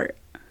 falls apart?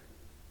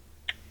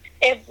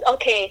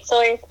 Okay,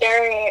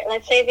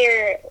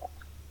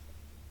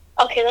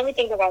 let me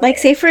think about it. Like,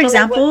 say, for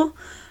example,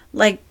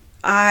 like,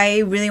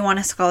 I really want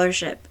a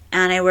scholarship,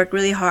 and I work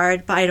really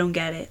hard, but I don't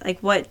get it. Like,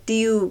 what do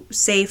you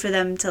say for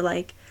them to,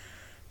 like,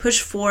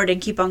 push forward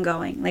and keep on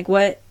going? Like,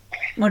 what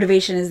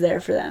motivation is there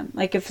for them?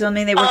 Like, if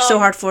something they worked so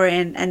hard for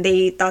and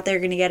they thought they were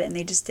gonna get it and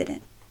they just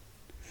didn't.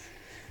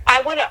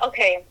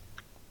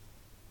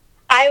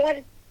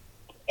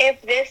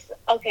 If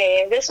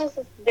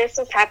this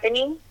was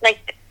happening,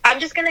 like, I'm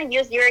just gonna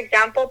use your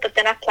example, but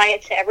then apply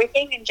it to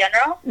everything in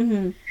general.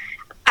 Mm-hmm.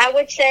 I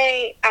would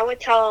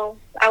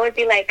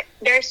be like,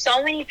 there's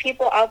so many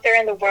people out there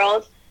in the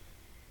world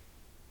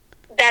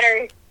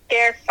that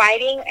they're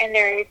fighting, and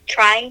they're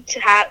trying to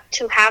have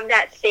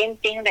that same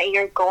thing that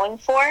you're going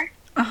for.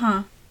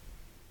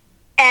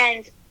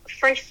 And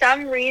for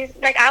some reason,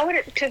 like,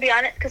 to be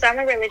honest, because I'm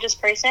a religious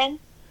person,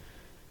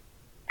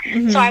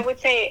 so I would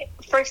say,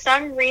 for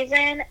some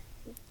reason,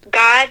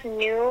 God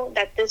knew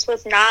that this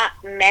was not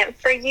meant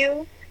for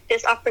you.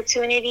 This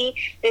opportunity,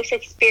 this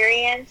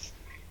experience,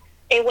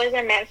 it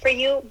wasn't meant for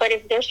you. But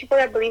if there's people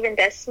that believe in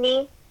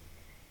destiny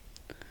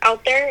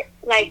out there,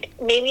 like,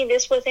 maybe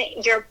this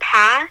wasn't your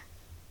path.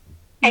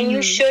 And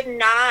you should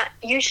not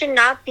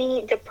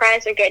be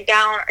depressed or get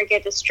down or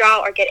get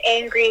distraught or get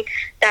angry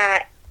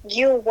that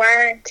you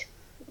weren't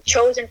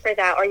chosen for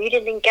that, or you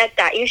didn't get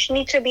that. You should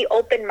need to be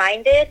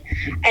open-minded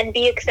and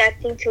be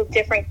accepting to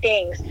different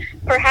things.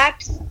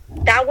 Perhaps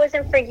that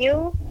wasn't for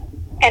you,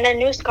 and a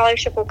new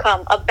scholarship will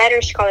come. A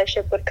better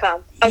scholarship would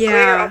come. A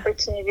greater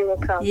opportunity will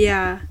come.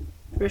 Yeah,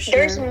 for sure.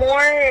 There's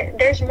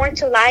more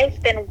to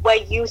life than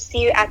what you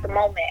see at the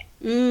moment.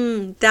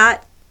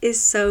 That is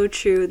so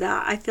true.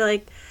 That I feel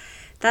like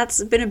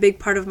that's been a big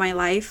part of my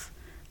life.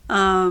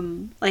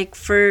 Like,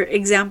 for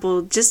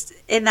example, just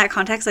in that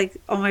context, like,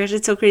 oh my gosh,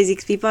 it's so crazy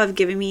because people have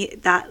given me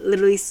that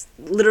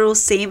literal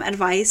same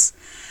advice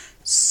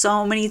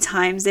so many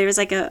times. There was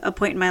like a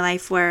point in my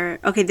life where,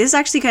 okay, this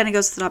actually kind of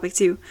goes to the topic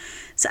too.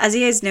 So as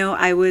you guys know,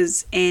 I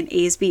was in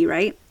ASB,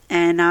 right?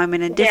 And now I'm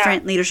in a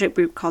different leadership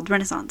group called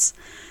Renaissance.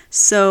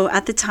 So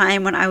at the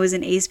time when I was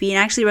in ASB, and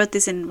I actually wrote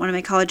this in one of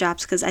my college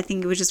apps because I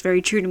think it was just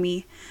very true to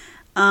me.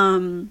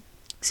 So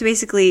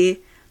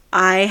basically,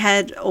 I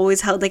had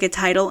always held like a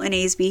title in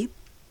ASB,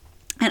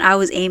 and I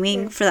was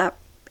aiming for that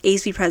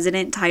ASB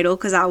president title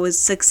because that was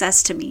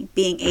success to me.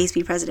 Being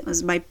ASB president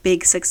was my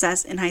big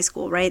success in high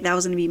school, right? That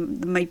was going to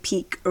be my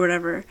peak or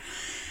whatever.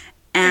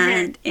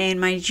 And in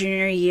my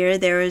junior year,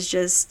 there was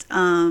just, you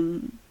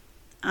know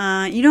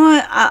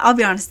what? I'll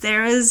be honest.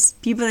 There was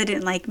people that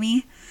didn't like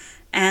me,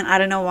 and I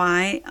don't know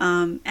why.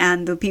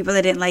 And the people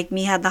that didn't like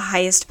me had the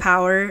highest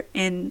power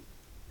in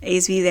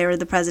ASB. They were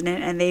the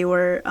president, and they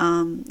were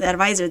the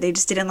advisor. They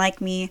just didn't like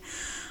me.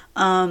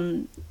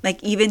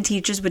 Like, even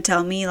teachers would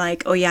tell me,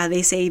 like, oh yeah,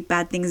 they say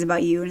bad things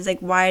about you. And it's like,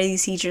 why are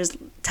these teachers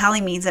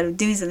telling me instead of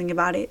doing something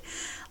about it?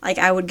 Like,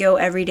 I would go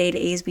every day to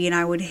ASB and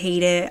I would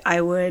hate it.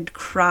 I would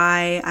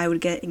cry. I would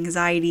get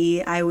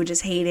anxiety. I would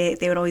just hate it.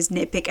 They would always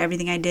nitpick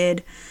everything I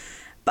did.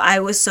 But I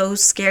was so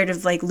scared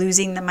of, like,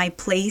 losing my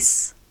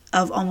place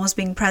of almost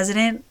being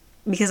president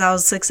because I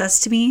was success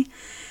to me.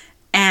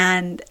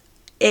 And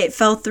it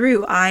fell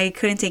through. I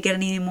couldn't take it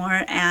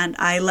anymore, and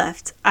I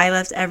left. I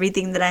left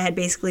everything that I had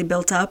basically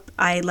built up.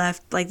 I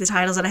left, like, the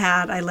titles that I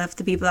had. I left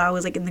the people that I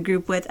was, like, in the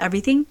group with,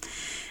 everything.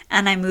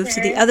 And I moved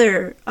to the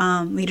other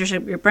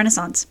leadership group,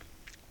 Renaissance.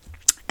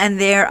 And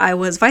there I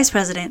was vice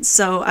president.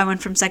 So I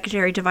went from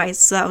secretary to vice.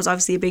 So that was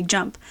obviously a big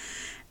jump.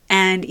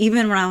 And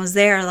even when I was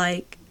there,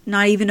 like,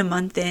 not even a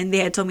month in, they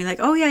had told me, like,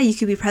 oh yeah, you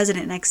could be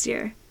president next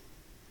year.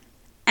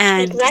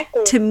 And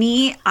to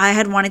me, I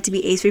had wanted to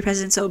be ASB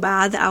president so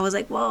bad that I was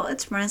like, well,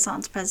 it's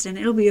Renaissance president.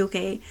 It'll be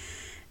okay.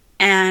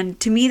 And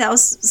to me, that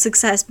was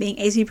success, being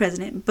ASB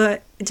president.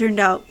 But it turned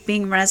out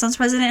being Renaissance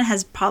president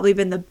has probably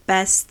been the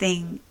best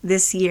thing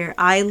this year.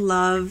 I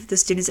love the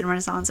students in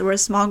Renaissance. We're a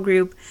small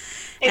group.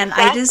 And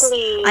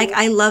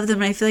I love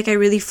them, and I feel like I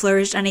really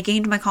flourished, and I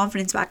gained my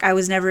confidence back. I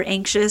was never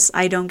anxious.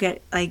 I don't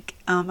get, like,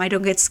 I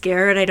don't get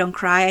scared. I don't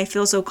cry. I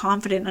feel so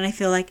confident, and I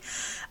feel like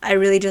I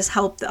really just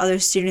help the other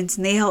students,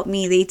 and they help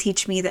me. They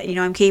teach me that, you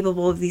know, I'm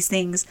capable of these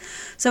things.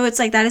 So it's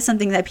like, that is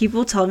something that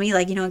people tell me,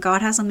 like, you know,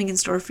 God has something in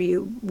store for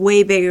you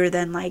way bigger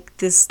than, like,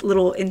 this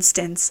little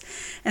instance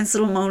and this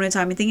little moment in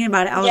time. And thinking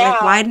about it, I was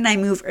like, why didn't I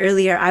move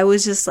earlier? I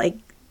was just, like,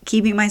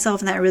 keeping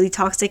myself in that really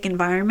toxic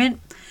environment,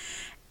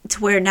 to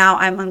where now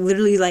I'm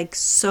literally, like,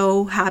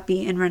 so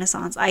happy in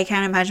Renaissance. I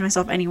can't imagine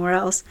myself anywhere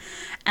else.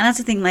 And that's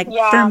the thing, like,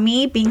 for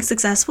me, being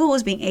successful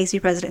was being ASB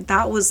president.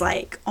 That was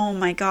like, oh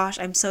my gosh,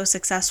 I'm so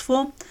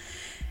successful.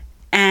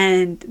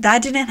 And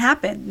that didn't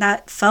happen.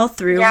 That fell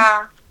through.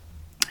 Yeah.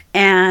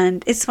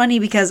 And it's funny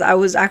because I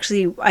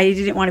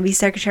didn't want to be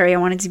secretary. I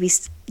wanted to be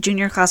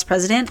junior class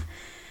president.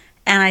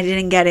 And I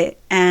didn't get it.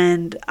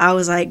 And I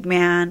was like,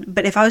 man,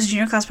 but if I was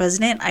junior class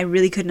president, I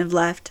really couldn't have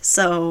left.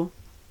 So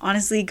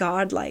honestly,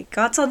 God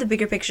saw the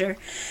bigger picture,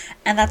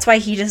 and that's why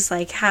he just,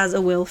 like, has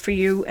a will for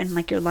you and,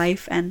 like, your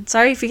life. And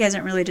sorry if you guys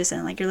aren't religious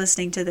and, like, you're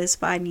listening to this,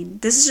 but I mean,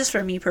 this is just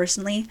for me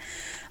personally.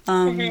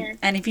 And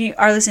if you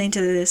are listening to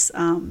this,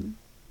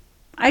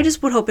 I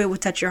just would hope it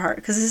would touch your heart,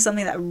 because this is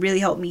something that really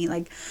helped me.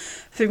 Like,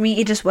 for me,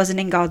 it just wasn't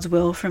in God's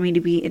will for me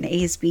to be in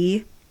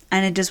ASB,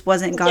 and it just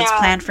wasn't God's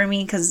plan for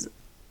me, because,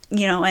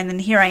 you know, and then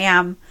here I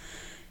am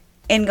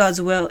in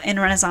God's will in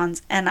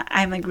Renaissance, and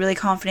I'm, like, really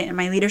confident in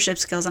my leadership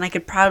skills, and I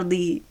can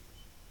proudly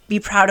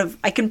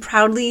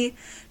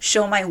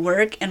show my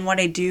work and what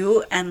I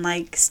do, and,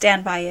 like,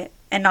 stand by it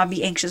and not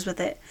be anxious with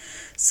it.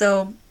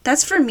 So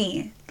that's for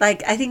me.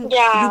 Like, I think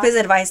Lupe's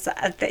advice,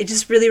 it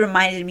just really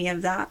reminded me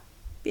of that.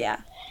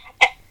 Yeah,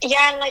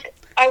 and, like,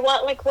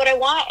 what I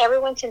want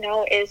everyone to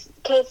know is,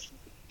 because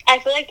I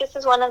feel like this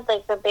is one of,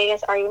 like, the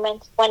biggest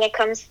arguments when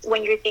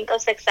you think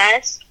of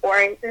success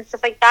and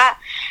stuff like that,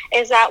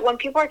 is that when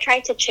people are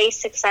trying to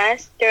chase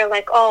success, they're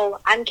like, oh,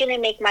 I'm gonna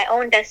make my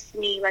own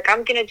destiny, like,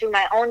 I'm gonna do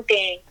my own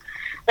thing,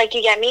 like,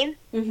 you get me?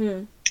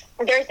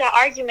 There's that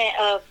argument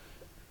of,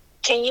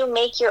 can you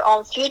make your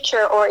own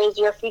future, or is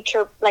your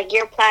future, like,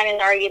 your plan is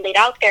already laid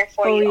out there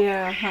for you?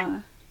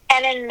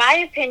 And in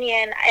my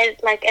opinion,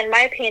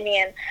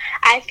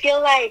 I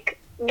feel like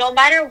no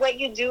matter what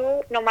you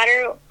do, no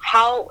matter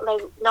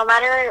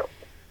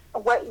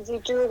what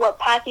you do, what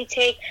path you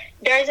take,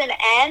 there's an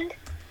end,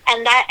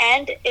 and that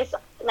end is,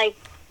 like,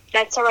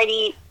 that's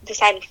already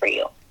decided for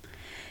you.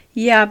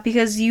 Yeah,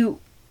 because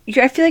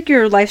I feel like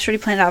your life's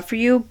already planned out for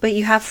you, but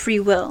you have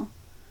free will.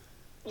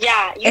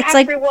 Yeah, you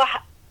have free will,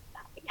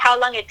 how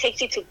long it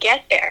takes you to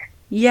get there.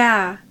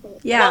 Yeah.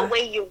 What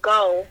way you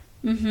go.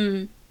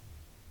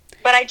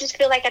 But I just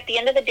feel like at the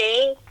end of the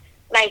day,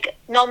 like,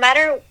 no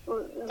matter,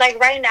 like,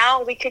 right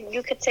now,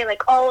 you could say,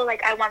 like, oh,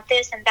 like, I want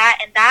this and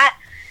that,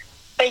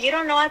 but you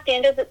don't know at the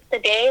end of the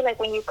day, like,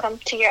 when you come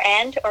to your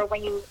end, or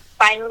when you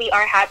finally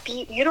are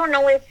happy, you don't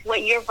know if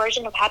what your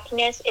version of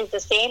happiness is the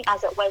same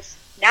as it was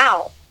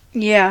now.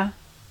 Yeah.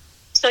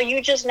 So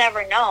you just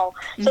never know.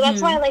 So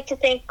that's why I like to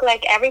think,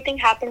 like, everything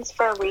happens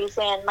for a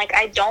reason. Like,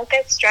 I don't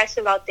get stressed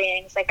about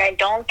things. Like, I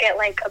don't get,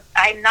 like,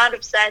 I'm not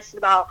obsessed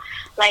about,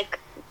 like,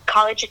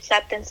 college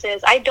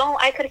acceptances. I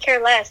could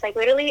care less. Like,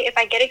 literally, if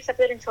I get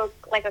accepted into,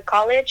 like, a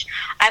college,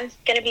 I'm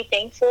gonna be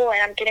thankful,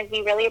 and I'm gonna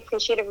be really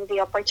appreciative of the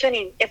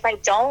opportunity. If I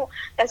don't,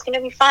 that's gonna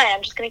be fine.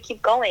 I'm just gonna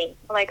keep going.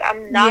 Like,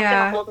 I'm not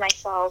gonna hold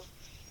myself.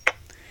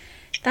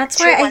 That's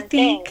why I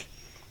think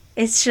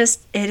it's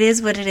just, it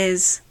is what it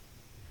is.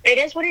 It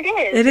is what it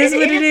is. It is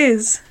what it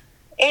is.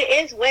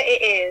 It is what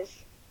it is.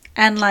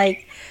 And,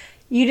 like,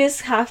 You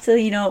just have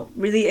to,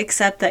 really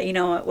accept that,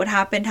 what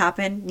happened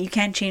happened. You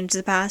can't change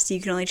the past. You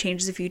can only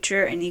change the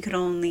future, and you can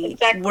only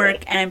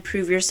work and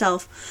improve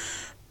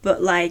yourself.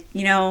 But, like,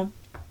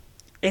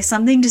 if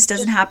something just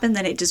doesn't happen,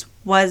 then it just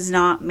was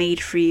not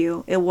made for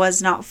you. It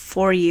was not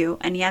for you.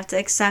 And you have to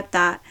accept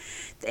that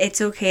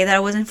it's okay that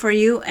it wasn't for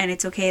you, and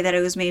it's okay that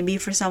it was maybe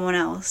for someone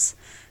else.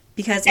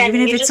 Because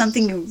even if it's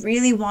something you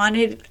really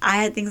wanted, I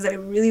had things that I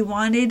really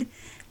wanted,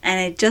 and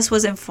it just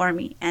wasn't for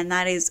me. And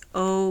that is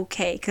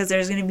okay, because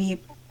there's going to be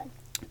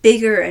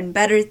bigger and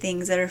better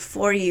things that are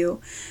for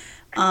you.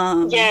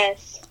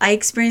 Yes. I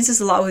experience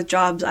this a lot with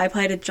jobs. I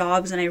apply to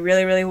jobs, and I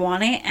really, really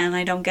want it, and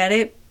I don't get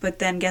it. But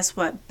then guess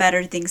what?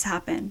 Better things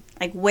happen.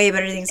 Like, way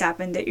better things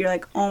happen that you're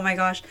like, oh my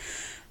gosh,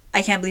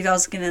 I can't believe I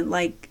was going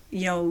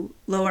to,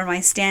 lower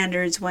my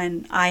standards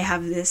when I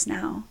have this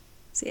now.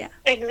 So, yeah.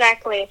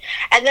 Exactly.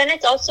 And then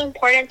it's also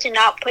important to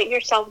not put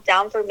yourself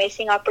down for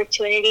missing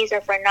opportunities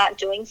or for not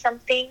doing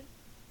something.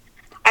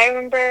 I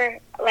remember,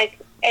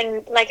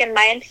 in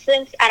my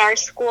instance, at our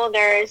school,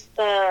 there's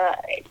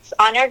it's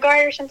honor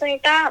guard or something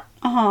like that.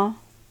 Uh-huh.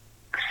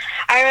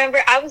 I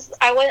remember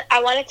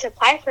I wanted to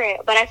apply for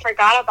it, but I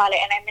forgot about it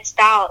and I missed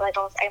out. I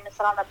missed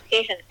out on the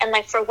application. And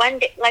for one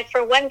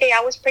day,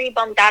 I was pretty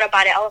bummed out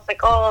about it. I was like,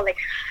 oh,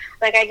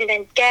 I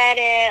didn't get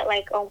it.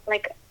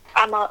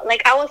 I'm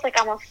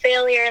a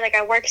failure.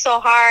 I worked so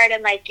hard,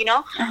 and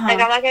Uh-huh. I'm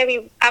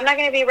not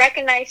gonna be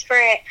recognized for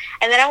it.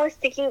 And then I was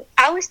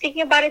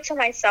thinking about it to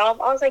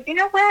myself. I was like, you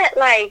know what?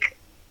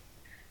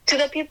 To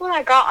the people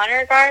that got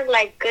honor guard,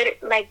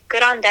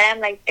 good on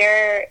them.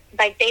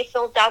 They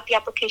filled out the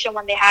application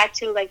when they had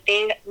to.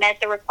 They met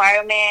the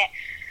requirement.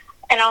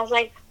 And I was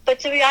like, but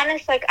to be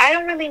honest, I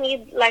don't really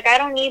need. I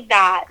don't need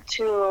that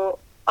to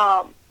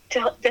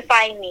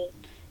define me.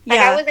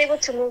 Yeah. I was able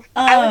to move.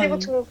 I was able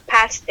to move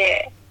past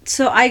it.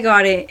 So I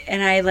got it,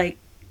 and I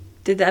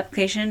did the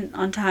application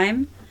on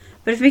time.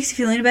 But if it makes you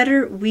feel any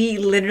better, we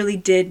literally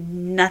did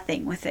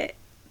nothing with it.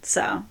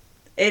 So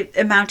it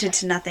amounted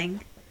to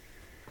nothing.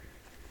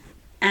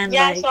 And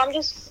yeah, so I'm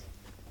just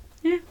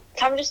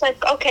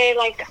okay.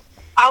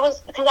 I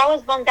was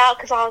bummed out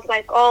because I was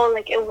like, oh,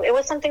 it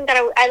was something that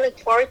I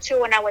looked forward to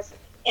when I was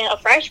a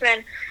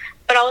freshman.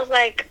 But I was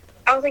like,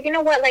 you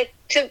know what?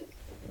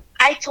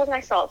 I told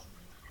myself,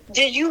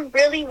 did you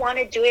really want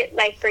to do it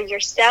for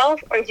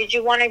yourself, or did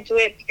you want to do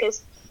it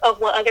because of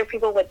what other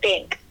people would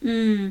think?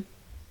 Mm.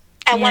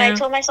 And when I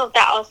told myself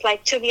that, I was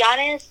like, to be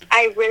honest,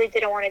 I really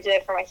didn't want to do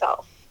it for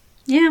myself.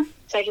 Yeah.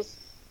 So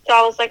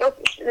I was like,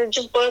 okay, it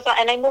just boils down,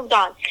 and I moved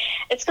on.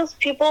 It's because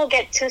people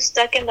get too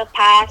stuck in the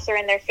past or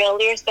in their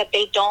failures that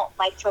they don't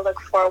like to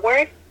look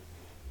forward.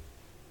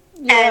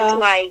 Yeah.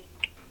 And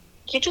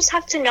you just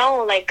have to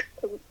know,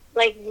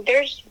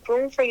 there's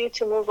room for you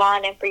to move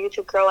on and for you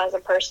to grow as a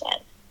person.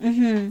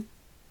 Mm-hmm.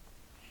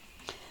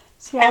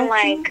 So and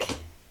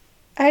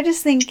I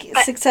just think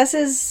success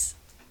is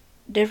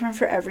different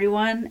for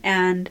everyone,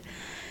 and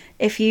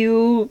if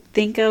you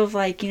think of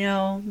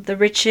the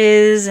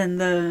riches and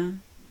the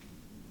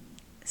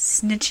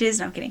snitches,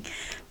 no, I'm kidding,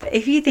 but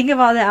if you think of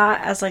all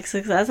that as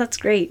success, that's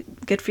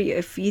great, good for you.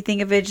 If you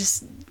think of it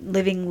just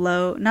living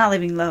low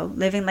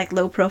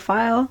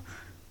profile,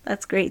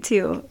 that's great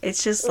too.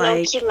 It's just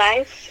low-key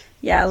life.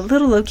 Yeah, a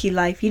little low-key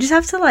life. You just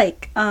have to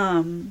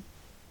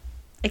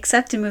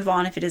accept and move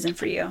on if it isn't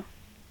for you.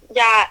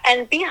 Yeah,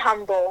 and be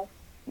humble.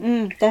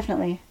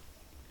 Definitely.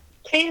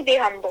 Please be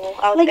humble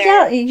out there.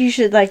 Yeah, you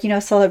should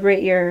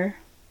celebrate your,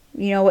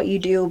 what you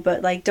do,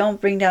 but don't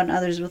bring down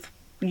others with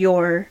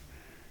your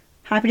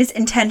happiness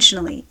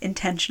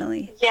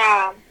intentionally.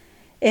 Yeah.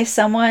 If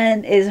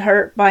someone is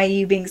hurt by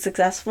you being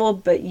successful,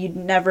 but you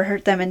never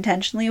hurt them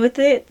intentionally with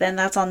it, then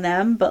that's on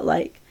them. But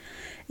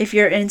if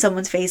you're in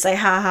someone's face,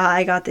 haha,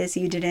 I got this,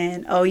 you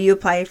didn't. Oh, you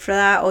applied for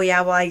that? Oh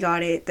yeah, well I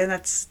got it. Then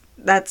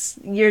that's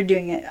you're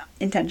doing it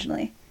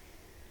intentionally.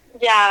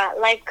 Yeah,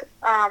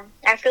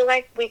 I feel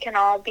like we can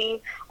all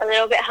be a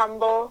little bit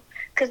humble,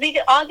 because we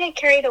can all get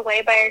carried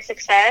away by our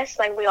success.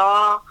 We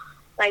all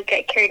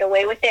get carried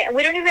away with it, and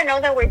we don't even know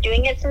that we're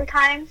doing it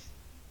sometimes.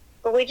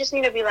 But we just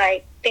need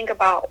to think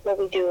about what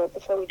we do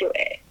before we do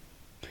it.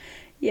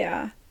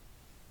 Yeah.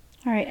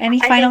 All right. Any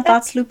final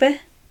thoughts, Lupe?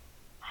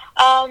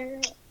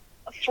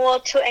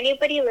 To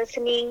anybody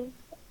listening,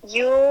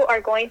 you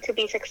are going to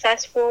be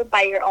successful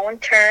by your own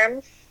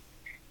terms.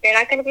 You're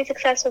not going to be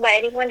successful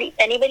by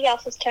anybody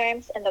else's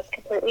terms, and that's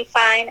completely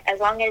fine. As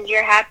long as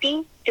you're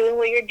happy doing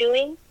what you're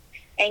doing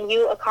and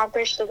you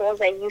accomplish the goals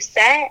that you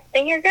set,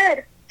 then you're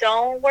good.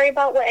 Don't worry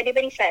about what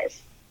anybody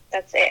says.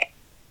 That's it.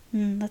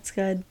 That's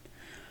good.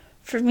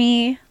 For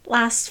me,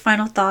 last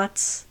final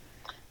thoughts.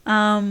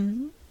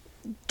 Do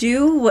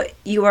what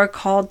you are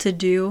called to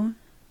do.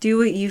 Do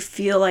what you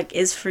feel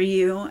is for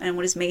you and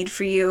what is made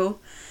for you.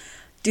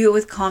 Do it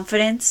with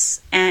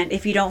confidence. And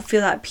if you don't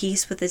feel at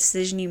peace with the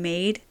decision you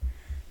made,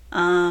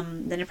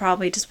 then it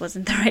probably just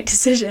wasn't the right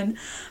decision.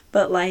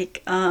 But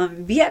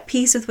be at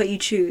peace with what you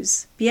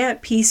choose. Be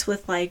at peace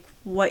with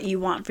what you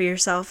want for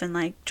yourself,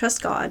 and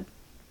trust God.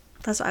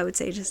 That's what I would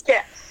say. Just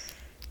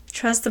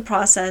trust the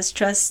process,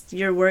 trust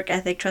your work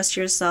ethic, trust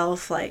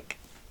yourself.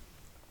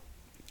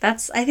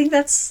 I think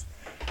that's,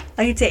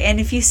 I could say, and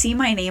if you see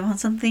my name on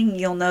something,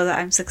 you'll know that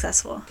I'm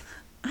successful.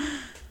 Do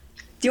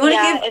you want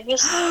to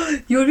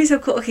give, you would be so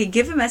cool. Okay,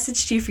 give a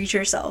message to your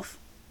future self.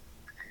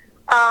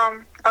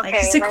 Okay. Like,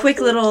 just a quick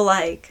little,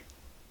 like,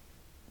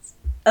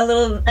 a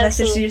little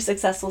message to your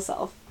successful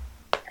self.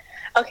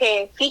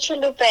 Okay, future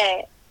Lupe.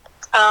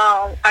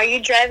 Are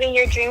you driving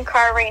your dream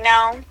car right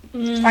now?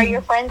 Are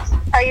your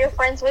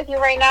friends with you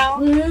right now?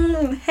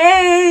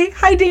 Hey,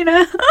 hi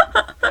Dina.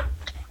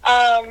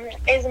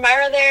 Is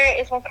Myra there?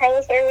 Is Juan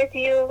Carlos there with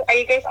you? Are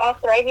you guys all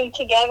thriving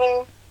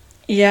together?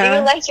 Yeah. Do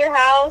you like your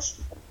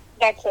house?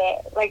 That's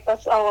it. Like,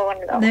 that's all I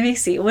want to know. Let me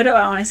see. What do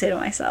I want to say to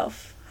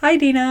myself? Hi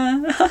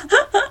Dina.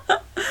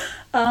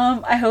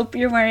 I hope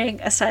you're wearing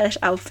a stylish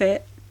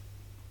outfit.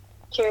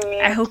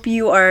 Curious. I hope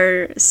you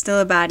are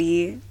still a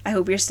baddie. I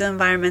hope you're still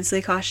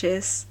environmentally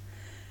cautious.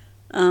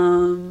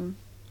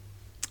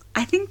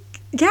 I think,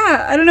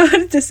 yeah, I don't know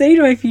what to say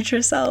to my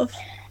future self.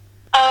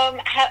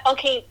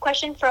 Okay,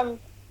 question from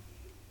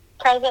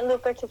present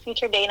Lupe to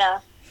future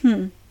Dana.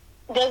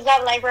 Does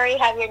that library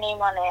have your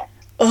name on it?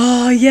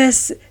 Oh,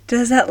 yes.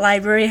 Does that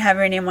library have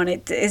your name on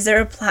it? Is there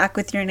a plaque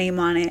with your name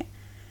on it?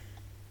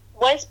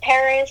 Was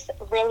Paris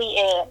really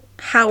it?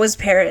 How was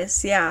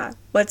Paris? Yeah.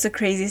 What's the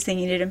craziest thing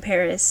you did in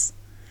Paris?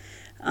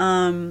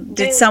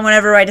 Did someone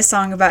ever write a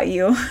song about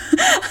you?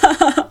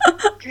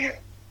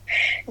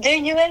 Do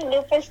you and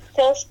Lupus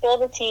still spill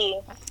the tea?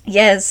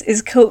 Yes.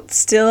 Is Coat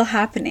still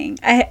happening?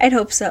 I'd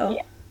hope so.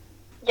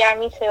 Yeah,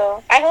 me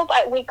too. I hope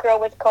we grow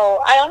with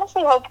Coat. I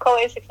honestly hope Coat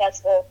is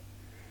successful.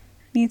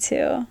 Me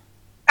too.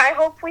 I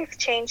hope we've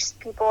changed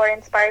people or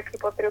inspired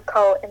people through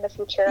Coat in the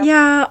future.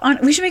 Yeah,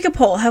 we should make a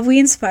poll. Have we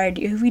inspired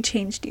you? Have we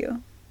changed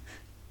you?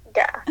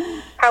 Yeah.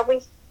 Have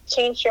we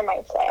changed your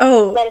mindset?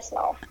 Oh. Let us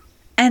know.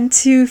 And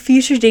to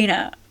future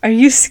Dana, are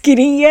you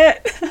skinny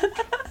yet?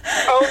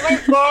 Oh my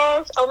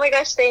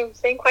gosh,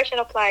 same question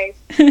applies.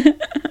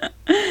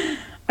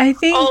 I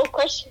think... Oh,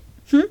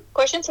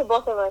 question to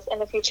both of us in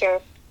the future.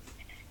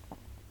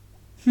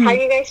 Have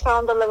you guys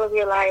found the love of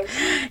your lives?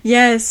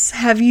 Yes.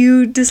 Have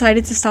you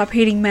decided to stop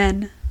hating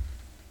men?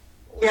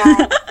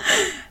 Yeah.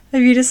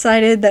 Have you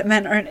decided that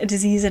men aren't a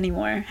disease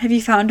anymore? Have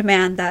you found a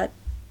man that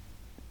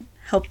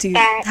helped you?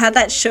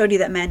 That showed you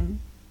that men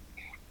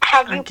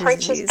have you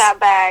purchased that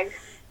bag?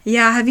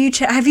 Yeah. Have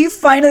you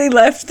finally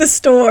left the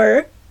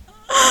store?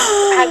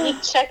 Have you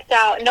checked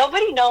out?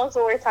 Nobody knows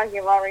what we're talking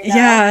about right now.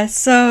 Yeah.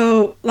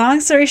 So long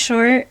story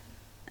short,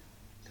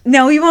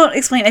 no, we won't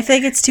explain. I feel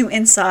like it's too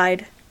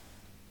inside.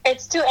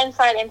 It's too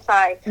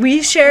inside.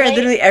 We share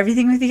literally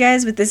everything with you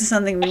guys, but this is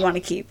something we want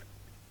to keep.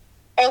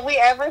 If we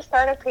ever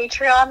start a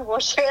Patreon, we'll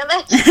share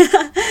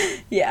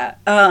that. Yeah.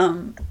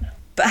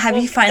 But have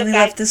you finally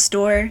left the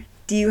store?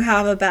 Do you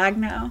have a bag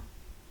now?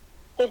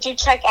 Did you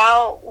check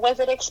out? Was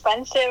it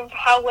expensive?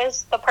 How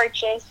was the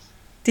purchase?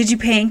 Did you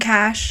pay in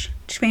cash?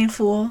 Did you pay in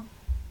full?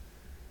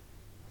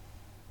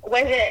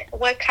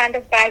 What kind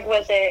of bag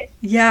was it?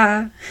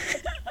 Yeah.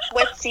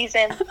 What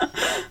season?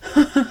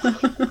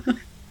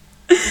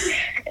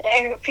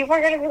 And people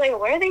are gonna be like,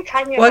 what are they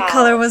talking about? What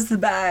color was the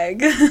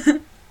bag?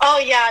 Oh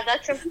yeah,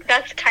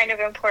 that's kind of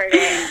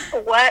important.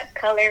 What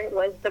color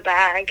was the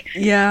bag?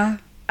 Yeah.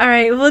 All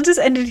right, we'll just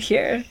end it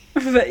here.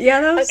 But yeah,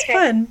 that was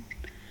fun.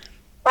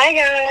 Bye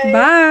guys.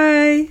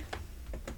 Bye.